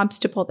any knobs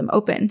to pull them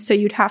open. So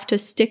you'd have to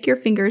stick your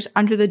fingers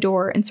under the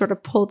door and sort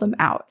of pull them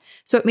out.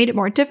 So it made it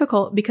more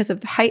difficult because of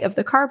the height of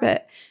the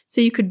carpet.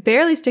 So you could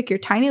barely stick your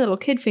tiny little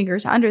kid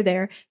fingers under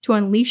there to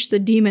unleash the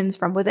demons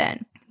from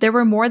within. There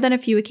were more than a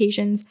few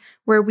occasions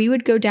where we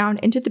would go down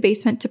into the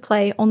basement to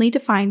play only to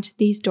find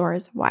these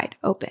doors wide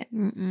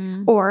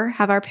open. Or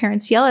have our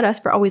parents yell at us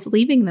for always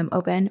leaving them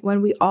open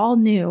when we all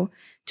knew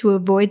to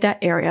avoid that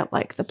area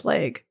like the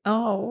plague.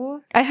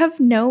 Oh. I have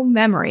no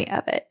memory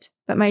of it,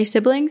 but my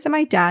siblings and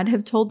my dad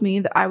have told me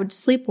that I would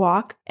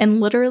sleepwalk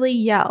and literally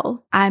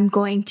yell, "I'm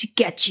going to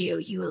get you,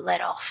 you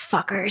little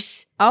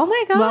fuckers." Oh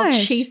my gosh.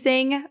 While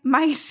chasing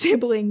my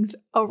siblings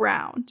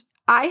around.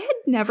 I had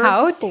never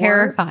How before.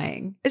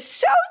 terrifying. It's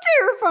so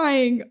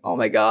terrifying. Oh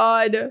my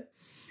God.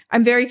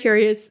 I'm very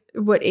curious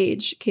what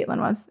age Caitlin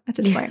was at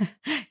this point.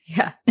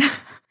 Yeah.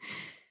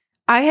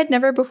 I had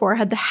never before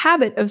had the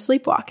habit of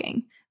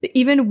sleepwalking. The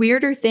even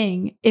weirder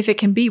thing, if it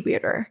can be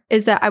weirder,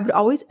 is that I would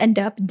always end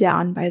up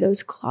down by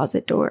those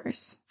closet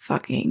doors.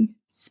 Fucking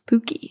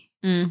spooky.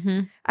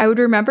 Mm-hmm. I would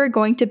remember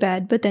going to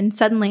bed, but then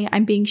suddenly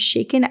I'm being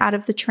shaken out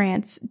of the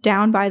trance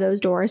down by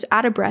those doors,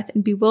 out of breath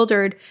and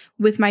bewildered,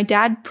 with my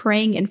dad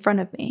praying in front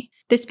of me.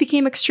 This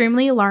became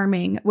extremely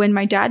alarming when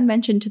my dad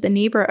mentioned to the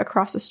neighbor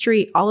across the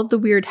street all of the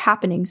weird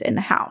happenings in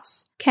the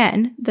house.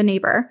 Ken, the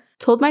neighbor,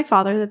 told my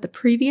father that the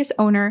previous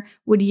owner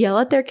would yell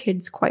at their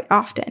kids quite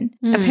often.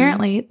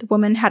 Apparently, the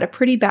woman had a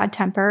pretty bad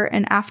temper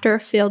and after a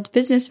failed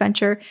business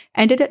venture,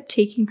 ended up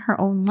taking her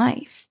own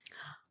life.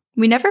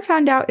 We never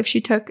found out if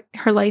she took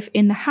her life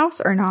in the house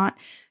or not,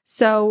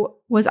 so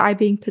was I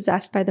being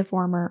possessed by the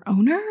former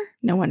owner?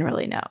 No one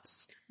really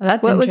knows. Well,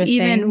 that's what interesting. Was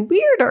even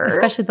weirder.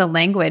 Especially the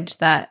language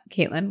that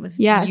Caitlin was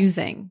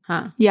using.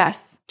 Huh?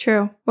 Yes,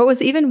 true. What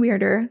was even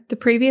weirder, the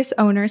previous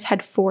owners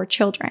had 4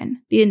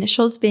 children, the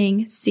initials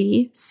being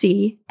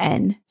CCNC,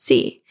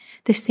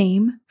 the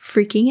same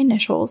freaking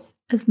initials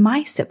as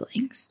my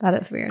siblings. That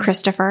is weird.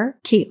 Christopher,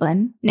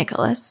 Caitlin,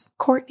 Nicholas,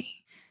 Courtney.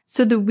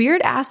 So the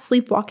weird-ass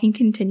sleepwalking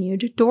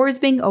continued, doors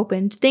being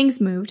opened,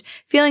 things moved,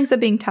 feelings of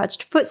being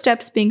touched,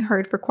 footsteps being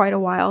heard for quite a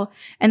while.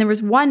 And there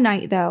was one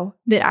night, though,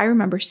 that I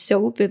remember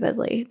so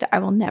vividly that I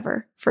will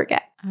never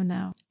forget. Oh,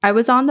 no. I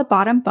was on the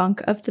bottom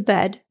bunk of the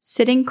bed,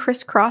 sitting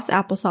crisscross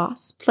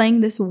applesauce,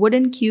 playing this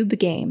wooden cube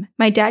game.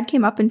 My dad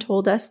came up and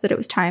told us that it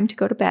was time to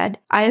go to bed.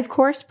 I, of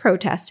course,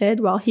 protested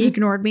while he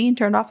ignored me and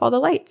turned off all the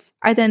lights.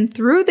 I then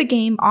threw the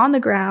game on the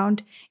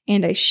ground,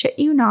 and I shit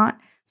you not,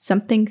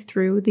 something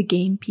threw the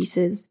game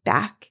pieces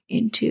back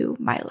into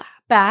my lap.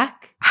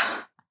 Back?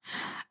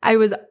 I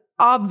was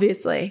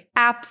obviously,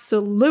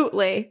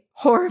 absolutely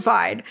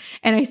horrified.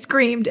 And I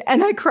screamed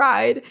and I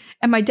cried.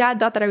 And my dad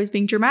thought that I was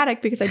being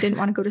dramatic because I didn't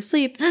want to go to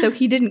sleep. So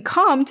he didn't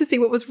come to see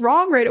what was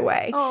wrong right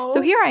away. Oh.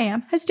 So here I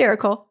am,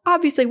 hysterical,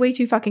 obviously way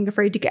too fucking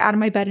afraid to get out of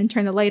my bed and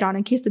turn the light on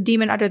in case the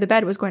demon under the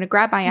bed was going to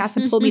grab my ass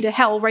and pull me to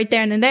hell right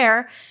there and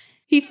there.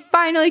 He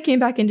finally came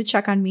back in to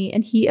check on me,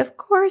 and he, of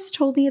course,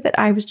 told me that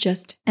I was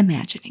just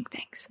imagining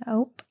things.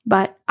 Nope.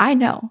 But I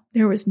know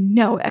there was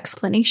no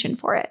explanation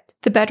for it.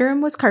 The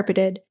bedroom was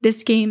carpeted.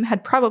 This game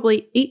had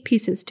probably 8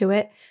 pieces to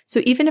it,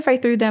 so even if I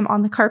threw them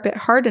on the carpet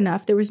hard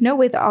enough, there was no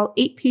way that all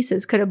 8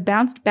 pieces could have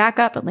bounced back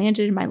up and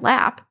landed in my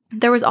lap.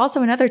 There was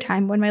also another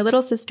time when my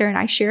little sister and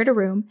I shared a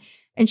room,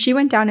 and she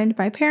went down into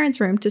my parents'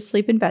 room to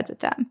sleep in bed with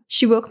them.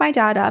 She woke my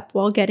dad up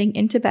while getting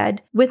into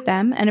bed with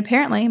them, and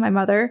apparently my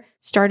mother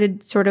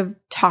started sort of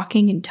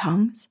talking in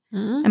tongues.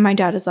 And my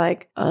dad is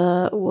like,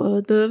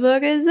 what the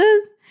fuck is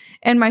this?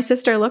 And my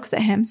sister looks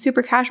at him,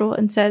 super casual,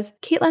 and says,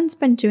 Caitlin's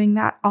been doing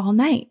that all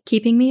night,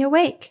 keeping me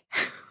awake.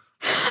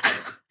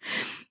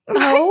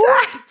 My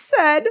dad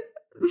said,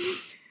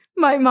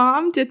 my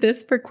mom did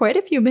this for quite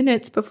a few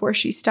minutes before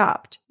she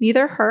stopped.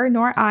 Neither her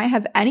nor I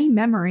have any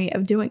memory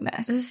of doing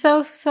this. This is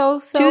so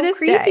to this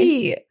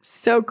creepy. Day,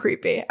 so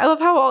creepy. I love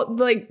how all,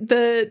 like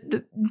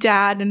the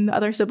dad and the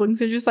other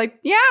siblings are just like,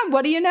 yeah,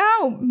 what do you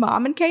know?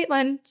 Mom and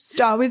Caitlin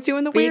just always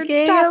doing the weird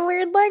stuff. A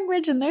weird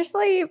language in their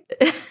sleep.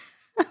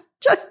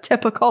 Just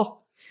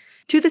typical.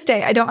 To this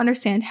day, I don't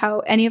understand how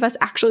any of us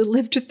actually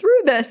lived through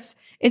this.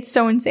 It's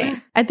so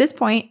insane. At this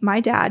point, my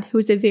dad, who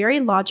is a very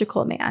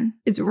logical man,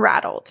 is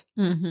rattled.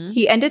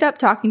 He ended up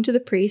talking to the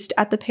priest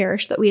at the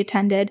parish that we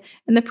attended,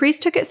 and the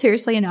priest took it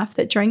seriously enough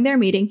that during their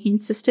meeting, he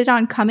insisted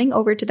on coming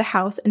over to the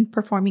house and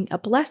performing a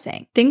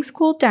blessing. Things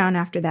cooled down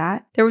after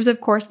that. There was,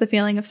 of course, the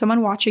feeling of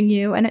someone watching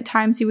you, and at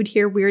times you would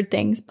hear weird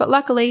things, but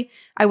luckily,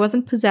 I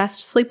wasn't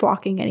possessed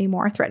sleepwalking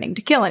anymore, threatening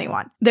to kill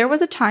anyone. There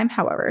was a time,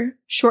 however,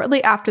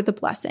 shortly after the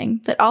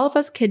blessing, that all of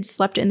us kids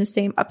slept in the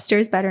same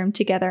upstairs bedroom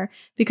together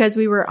because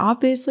we were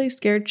obviously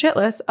scared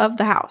shitless of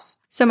the house.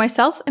 So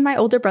myself and my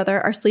older brother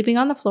are sleeping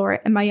on the floor,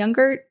 and my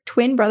younger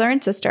twin brother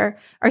and sister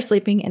are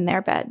sleeping in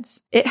their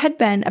beds. It had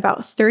been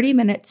about 30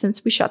 minutes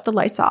since we shut the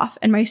lights off,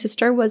 and my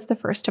sister was the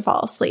first to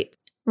fall asleep.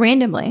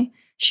 Randomly,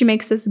 she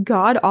makes this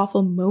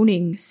god-awful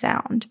moaning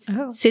sound,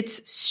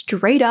 sits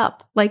straight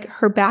up like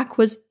her back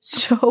was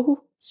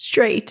so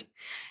straight,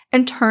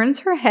 and turns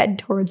her head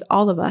towards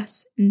all of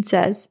us and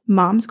says,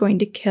 Mom's going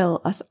to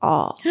kill us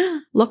all.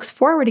 Looks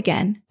forward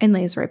again and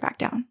lays right back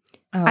down.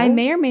 I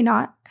may or may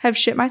not have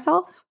shit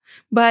myself,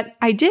 but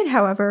I did,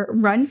 however,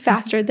 run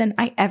faster than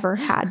I ever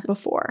had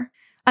before.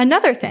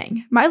 Another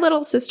thing, my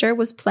little sister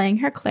was playing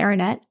her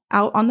clarinet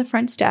out on the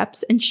front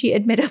steps, and she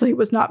admittedly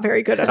was not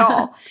very good at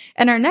all.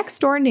 And our next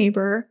door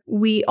neighbor,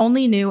 we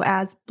only knew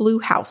as Blue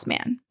House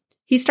Man.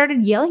 He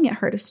started yelling at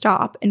her to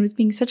stop and was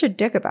being such a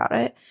dick about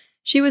it.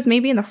 She was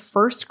maybe in the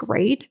 1st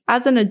grade.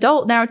 As an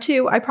adult now,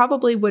 too, I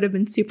probably would have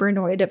been super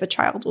annoyed if a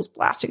child was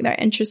blasting their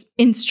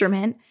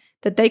instrument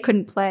that they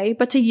couldn't play,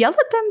 but to yell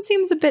at them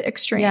seems a bit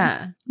extreme.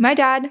 Yeah. My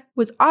dad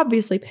was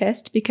obviously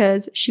pissed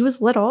because she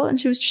was little and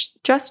she was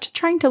just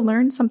trying to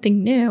learn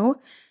something new.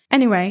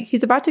 Anyway,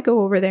 he's about to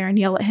go over there and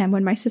yell at him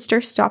when my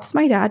sister stops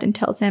my dad and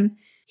tells him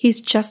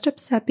he's just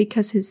upset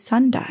because his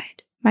son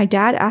died. My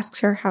dad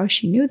asks her how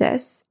she knew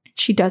this,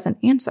 She doesn't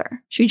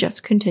answer. She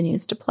just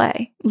continues to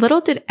play.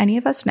 Little did any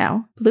of us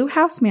know, Blue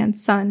House Man's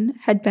son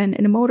had been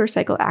in a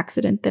motorcycle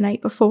accident the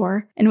night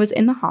before and was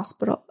in the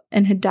hospital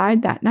and had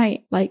died that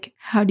night. Like,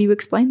 how do you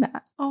explain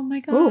that? Oh my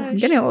gosh. Oh, I'm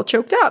getting a little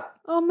choked up.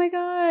 Oh my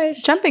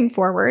gosh. Jumping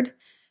forward,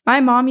 my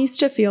mom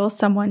used to feel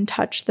someone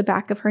touch the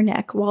back of her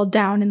neck while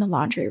down in the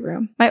laundry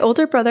room. My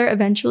older brother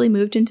eventually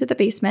moved into the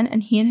basement,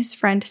 and he and his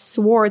friend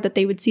swore that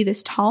they would see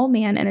this tall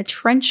man in a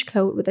trench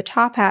coat with a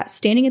top hat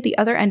standing at the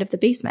other end of the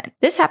basement.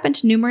 This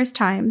happened numerous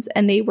times,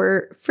 and they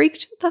were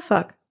freaked the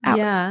fuck out.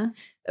 Yeah.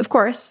 Of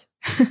course.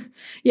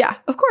 Yeah,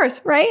 of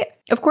course, right?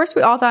 Of course,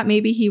 we all thought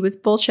maybe he was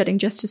bullshitting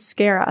just to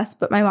scare us,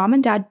 but my mom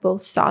and dad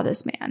both saw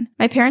this man.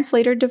 My parents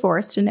later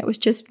divorced, and it was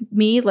just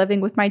me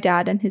living with my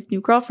dad and his new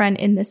girlfriend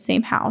in this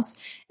same house,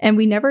 and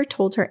we never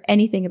told her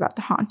anything about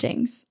the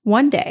hauntings.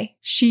 One day,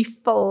 she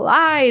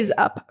flies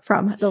up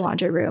from the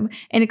laundry room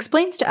and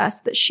explains to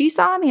us that she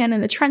saw a man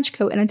in a trench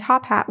coat and a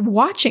top hat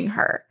watching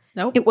her.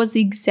 Nope. It was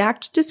the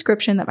exact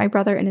description that my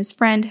brother and his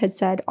friend had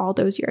said all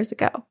those years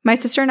ago. My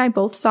sister and I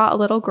both saw a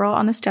little girl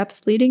on the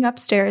steps leading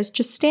upstairs,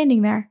 just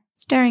standing there,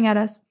 staring at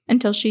us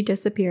until she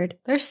disappeared.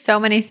 There's so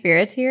many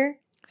spirits here.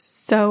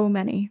 So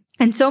many.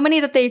 And so many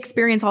that they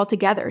experience all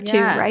together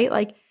too, right?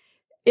 Like,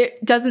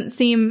 it doesn't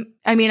seem,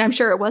 I mean, I'm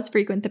sure it was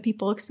frequent that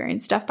people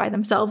experience stuff by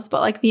themselves,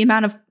 but like the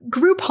amount of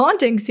group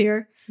hauntings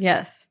here.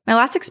 Yes. My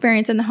last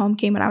experience in the home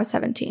came when I was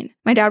 17.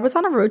 My dad was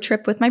on a road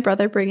trip with my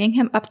brother, bringing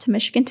him up to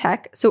Michigan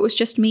Tech, so it was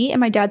just me and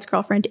my dad's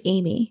girlfriend,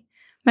 Amy.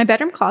 My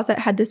bedroom closet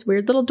had this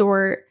weird little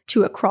door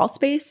to a crawl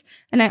space,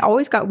 and I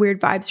always got weird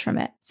vibes from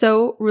it.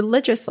 So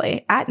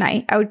religiously, at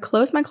night, I would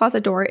close my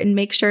closet door and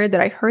make sure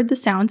that I heard the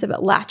sounds of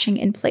it latching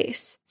in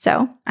place.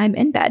 So I'm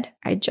in bed.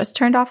 I just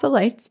turned off the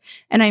lights,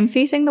 and I'm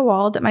facing the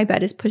wall that my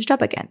bed is pushed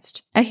up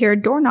against. I hear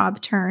a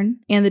doorknob turn,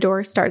 and the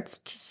door starts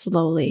to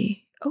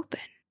slowly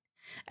open.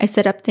 I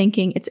sit up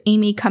thinking it's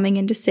Amy coming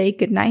in to say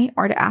goodnight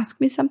or to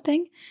ask me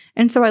something.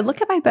 And so I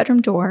look at my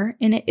bedroom door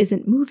and it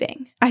isn't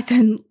moving. I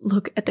then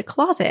look at the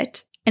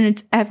closet and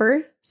it's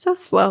ever so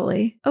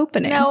slowly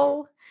opening.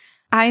 No.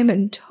 I am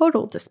in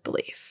total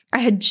disbelief. I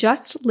had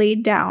just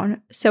laid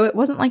down, so it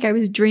wasn't like I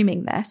was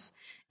dreaming this.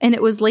 And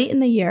it was late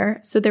in the year,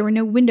 so there were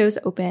no windows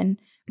open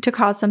to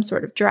cause some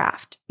sort of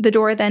draft. The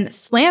door then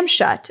slams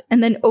shut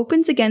and then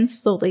opens again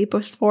slowly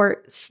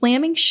before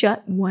slamming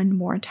shut one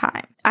more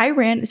time. I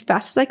ran as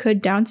fast as I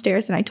could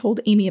downstairs and I told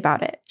Amy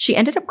about it. She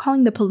ended up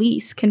calling the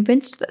police,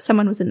 convinced that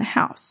someone was in the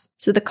house.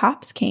 So the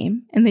cops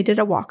came and they did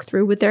a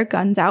walkthrough with their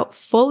guns out,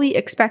 fully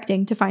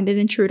expecting to find an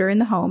intruder in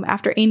the home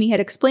after Amy had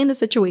explained the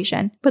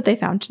situation, but they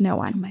found no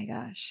one. Oh my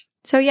gosh.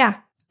 So yeah,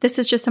 this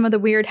is just some of the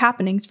weird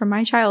happenings from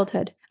my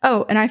childhood.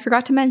 Oh, and I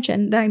forgot to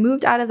mention that I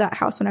moved out of that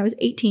house when I was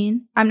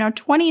 18. I'm now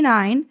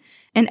 29,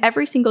 and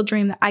every single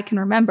dream that I can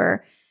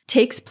remember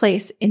takes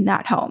place in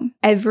that home.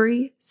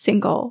 Every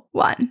single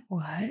one.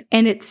 What?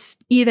 And it's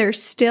either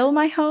still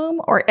my home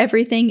or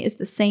everything is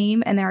the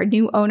same and there are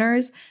new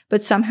owners,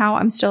 but somehow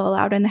I'm still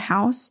allowed in the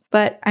house.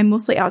 But I'm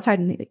mostly outside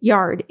in the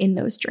yard in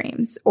those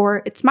dreams.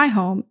 Or it's my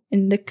home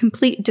in the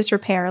complete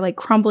disrepair, like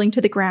crumbling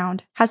to the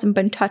ground, hasn't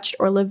been touched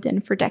or lived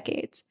in for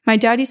decades. My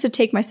dad used to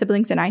take my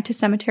siblings and I to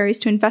cemeteries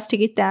to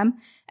investigate them.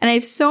 And I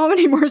have so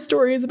many more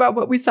stories about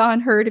what we saw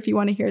and heard if you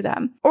want to hear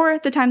them. Or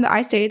the time that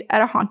I stayed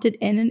at a haunted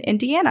inn in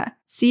Indiana.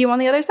 See you on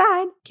the other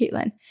side,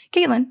 Caitlin.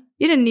 Caitlin,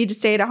 you didn't need to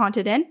stay at a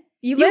haunted inn.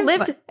 You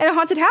lived in a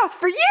haunted house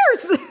for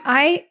years.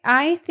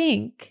 I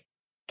think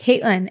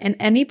Caitlin and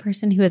any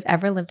person who has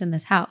ever lived in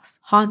this house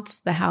haunts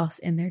the house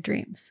in their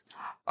dreams.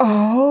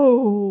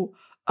 Oh,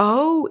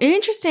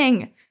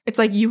 interesting. It's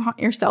like you haunt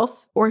yourself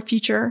or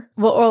future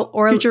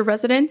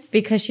residents.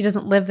 Because she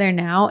doesn't live there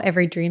now,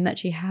 every dream that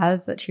she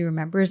has that she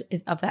remembers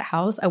is of that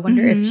house. I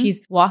wonder if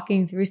she's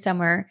walking through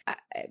somewhere,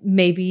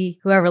 maybe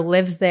whoever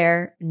lives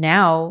there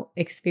now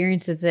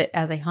experiences it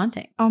as a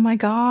haunting. Oh my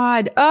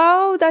God.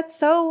 Oh, that's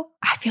so,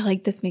 I feel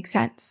like this makes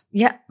sense.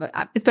 Yeah.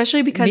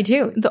 Especially because me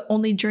too. The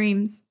only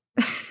dreams.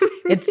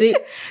 It's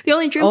the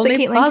only dreams only that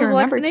Caitlin can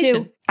remember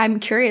explanation. too. I'm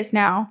curious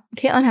now.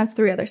 Caitlin has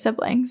 3 other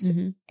siblings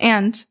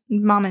and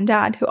mom and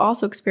dad who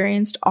also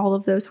experienced all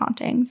of those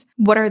hauntings.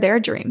 What are their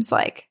dreams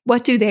like?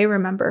 What do they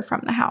remember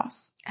from the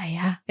house?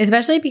 Yeah.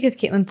 Especially because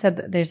Caitlin said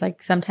that there's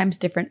like sometimes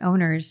different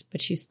owners,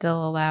 but she's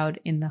still allowed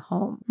in the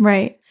home.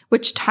 Right.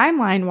 Which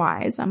timeline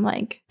wise, I'm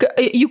like,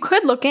 you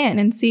could look in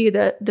and see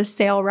the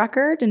sale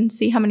record and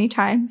see how many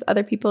times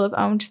other people have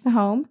owned the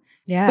home.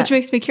 Yeah. Which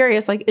makes me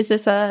curious. Like, is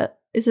this a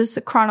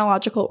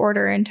chronological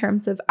order in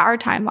terms of our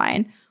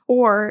timeline?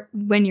 Or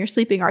when you're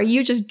sleeping, are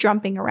you just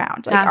jumping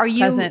around? Like, past, are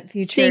you present,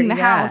 future, seeing the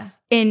house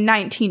in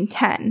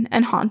 1910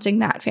 and haunting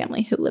that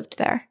family who lived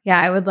there? Yeah,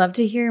 I would love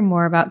to hear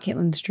more about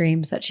Caitlin's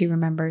dreams that she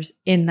remembers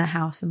in the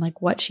house and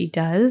like what she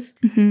does.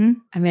 Mm-hmm.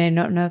 I mean,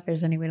 I don't know if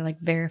there's any way to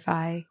like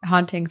verify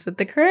hauntings with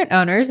the current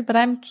owners, but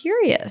I'm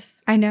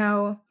curious. I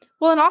know.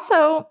 Well, and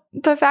also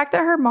the fact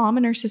that her mom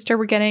and her sister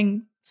were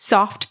getting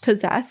soft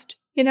possessed,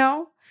 you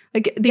know?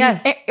 Like these,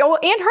 Yes.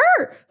 and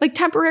her, like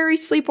temporary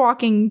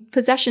sleepwalking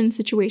possession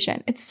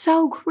situation. It's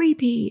so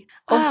creepy.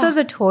 Also,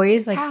 the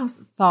toys like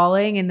house.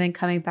 falling and then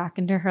coming back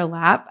into her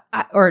lap,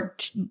 or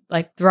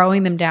like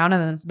throwing them down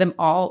and then them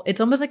all.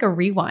 It's almost like a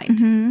rewind.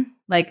 Mhm.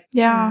 Like,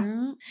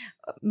 Yeah.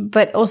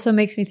 But also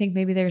makes me think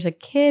maybe there's a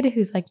kid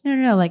who's like,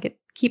 no, like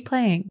keep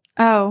playing.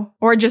 Oh,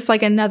 or just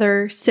like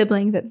another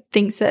sibling that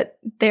thinks that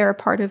they're a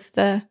part of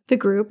the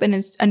group and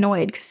is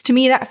annoyed. Because to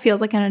me, that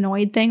feels like an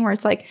annoyed thing where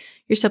it's like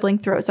your sibling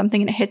throws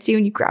something and it hits you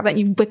and you grab it and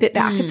you whip it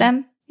back at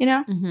them, you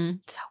know? Mm-hmm.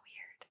 So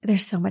weird.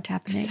 There's so much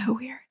happening. So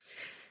weird.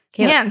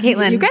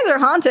 Caitlin, you guys are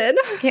haunted.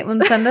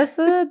 Caitlin, send us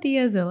the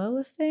Zillow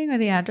listing or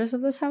the address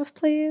of this house,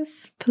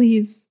 please.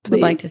 Please.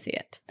 Would like to see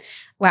it.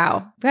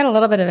 Wow. We had a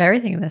little bit of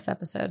everything in this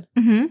episode.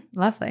 Mm-hmm.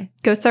 Lovely.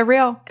 Ghosts are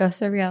real.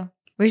 Ghosts are real.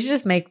 We should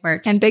just make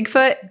merch. And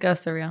Bigfoot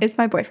Ghosts are real. is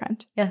my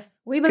boyfriend. Yes.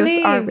 We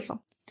believe. Ghosts are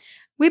real.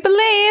 We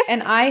believe.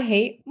 And I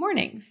hate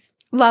mornings.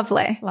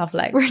 Lovely.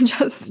 Lovely.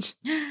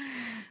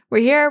 We're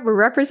here. We're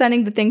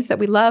representing the things that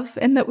we love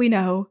and that we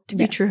know to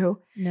be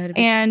true.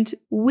 And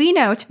we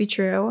know to be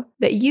true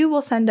that you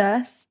will send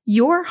us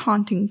your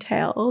haunting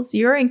tales,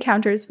 your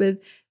encounters with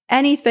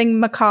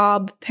anything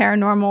macabre,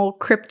 paranormal,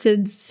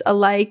 cryptids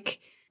alike.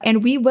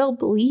 And we will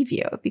believe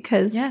you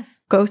because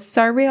ghosts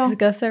are real.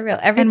 Ghosts are real.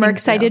 And we're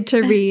excited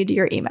to read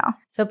your email.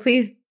 So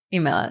please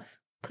email us.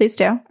 Please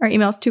do. Our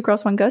email is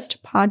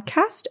 2girls1ghost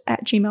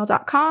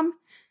podcast@gmail.com.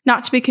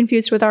 Not to be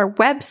confused with our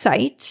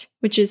website,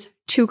 which is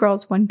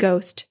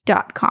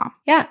 2girls1ghost.com.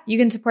 Yeah, you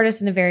can support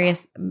us in a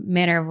various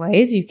manner of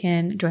ways. You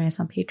can join us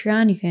on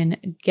Patreon. You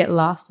can get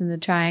lost in the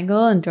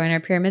triangle and join our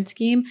pyramid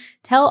scheme.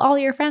 Tell all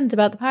your friends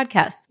about the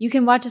podcast. You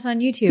can watch us on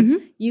YouTube.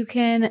 Mm-hmm. You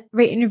can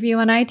rate and review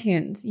on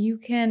iTunes. You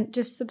can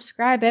just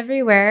subscribe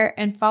everywhere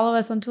and follow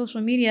us on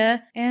social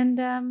media and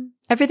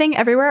everything,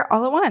 everywhere,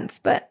 all at once.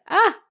 But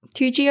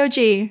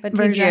 2GOG, but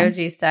version.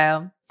 2GOG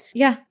style.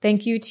 Yeah.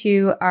 Thank you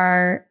to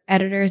our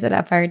editors at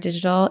Upfire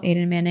Digital,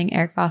 Aiden Manning,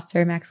 Eric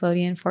Foster, Max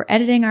Lodian, for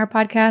editing our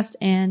podcast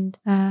and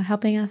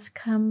helping us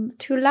come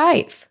to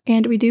life.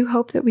 And we do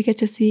hope that we get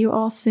to see you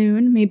all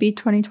soon. Maybe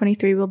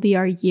 2023 will be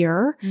our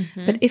year.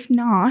 Mm-hmm. But if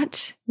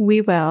not,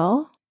 we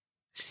will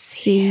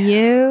see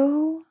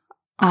you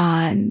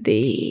on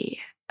the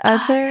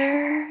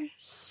other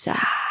side.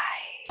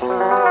 Very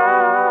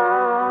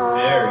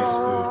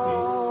spooky.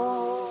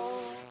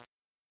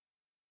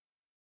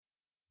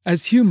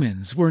 As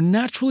humans, we're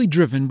naturally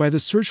driven by the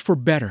search for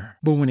better.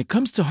 But when it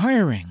comes to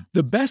hiring,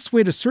 the best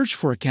way to search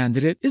for a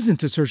candidate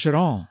isn't to search at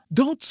all.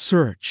 Don't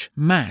search,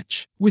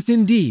 match with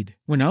Indeed.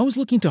 When I was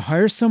looking to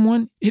hire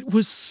someone, it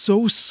was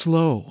so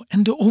slow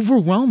and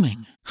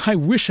overwhelming. I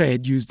wish I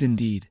had used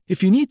Indeed.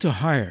 If you need to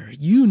hire,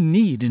 you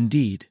need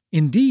Indeed.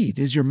 Indeed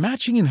is your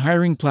matching and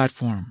hiring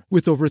platform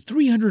with over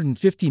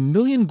 350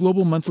 million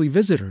global monthly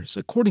visitors,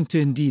 according to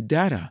Indeed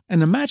data,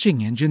 and a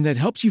matching engine that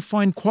helps you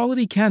find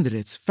quality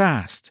candidates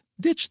fast.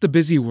 Ditch the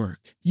busy work.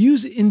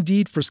 Use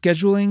Indeed for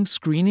scheduling,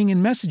 screening,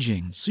 and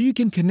messaging so you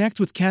can connect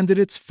with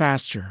candidates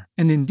faster.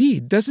 And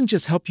Indeed doesn't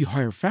just help you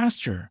hire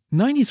faster.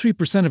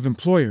 93% of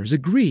employers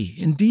agree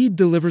Indeed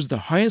delivers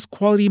the highest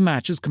quality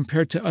matches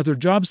compared to other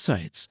job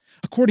sites,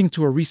 according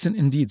to a recent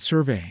Indeed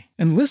survey.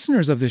 And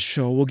listeners of this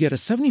show will get a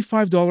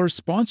 $75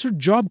 sponsored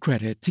job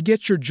credit to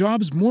get your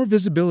jobs more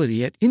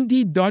visibility at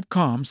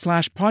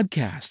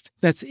Indeed.com/podcast.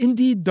 That's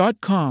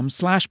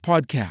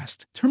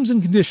Indeed.com/podcast. Terms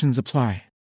and conditions apply.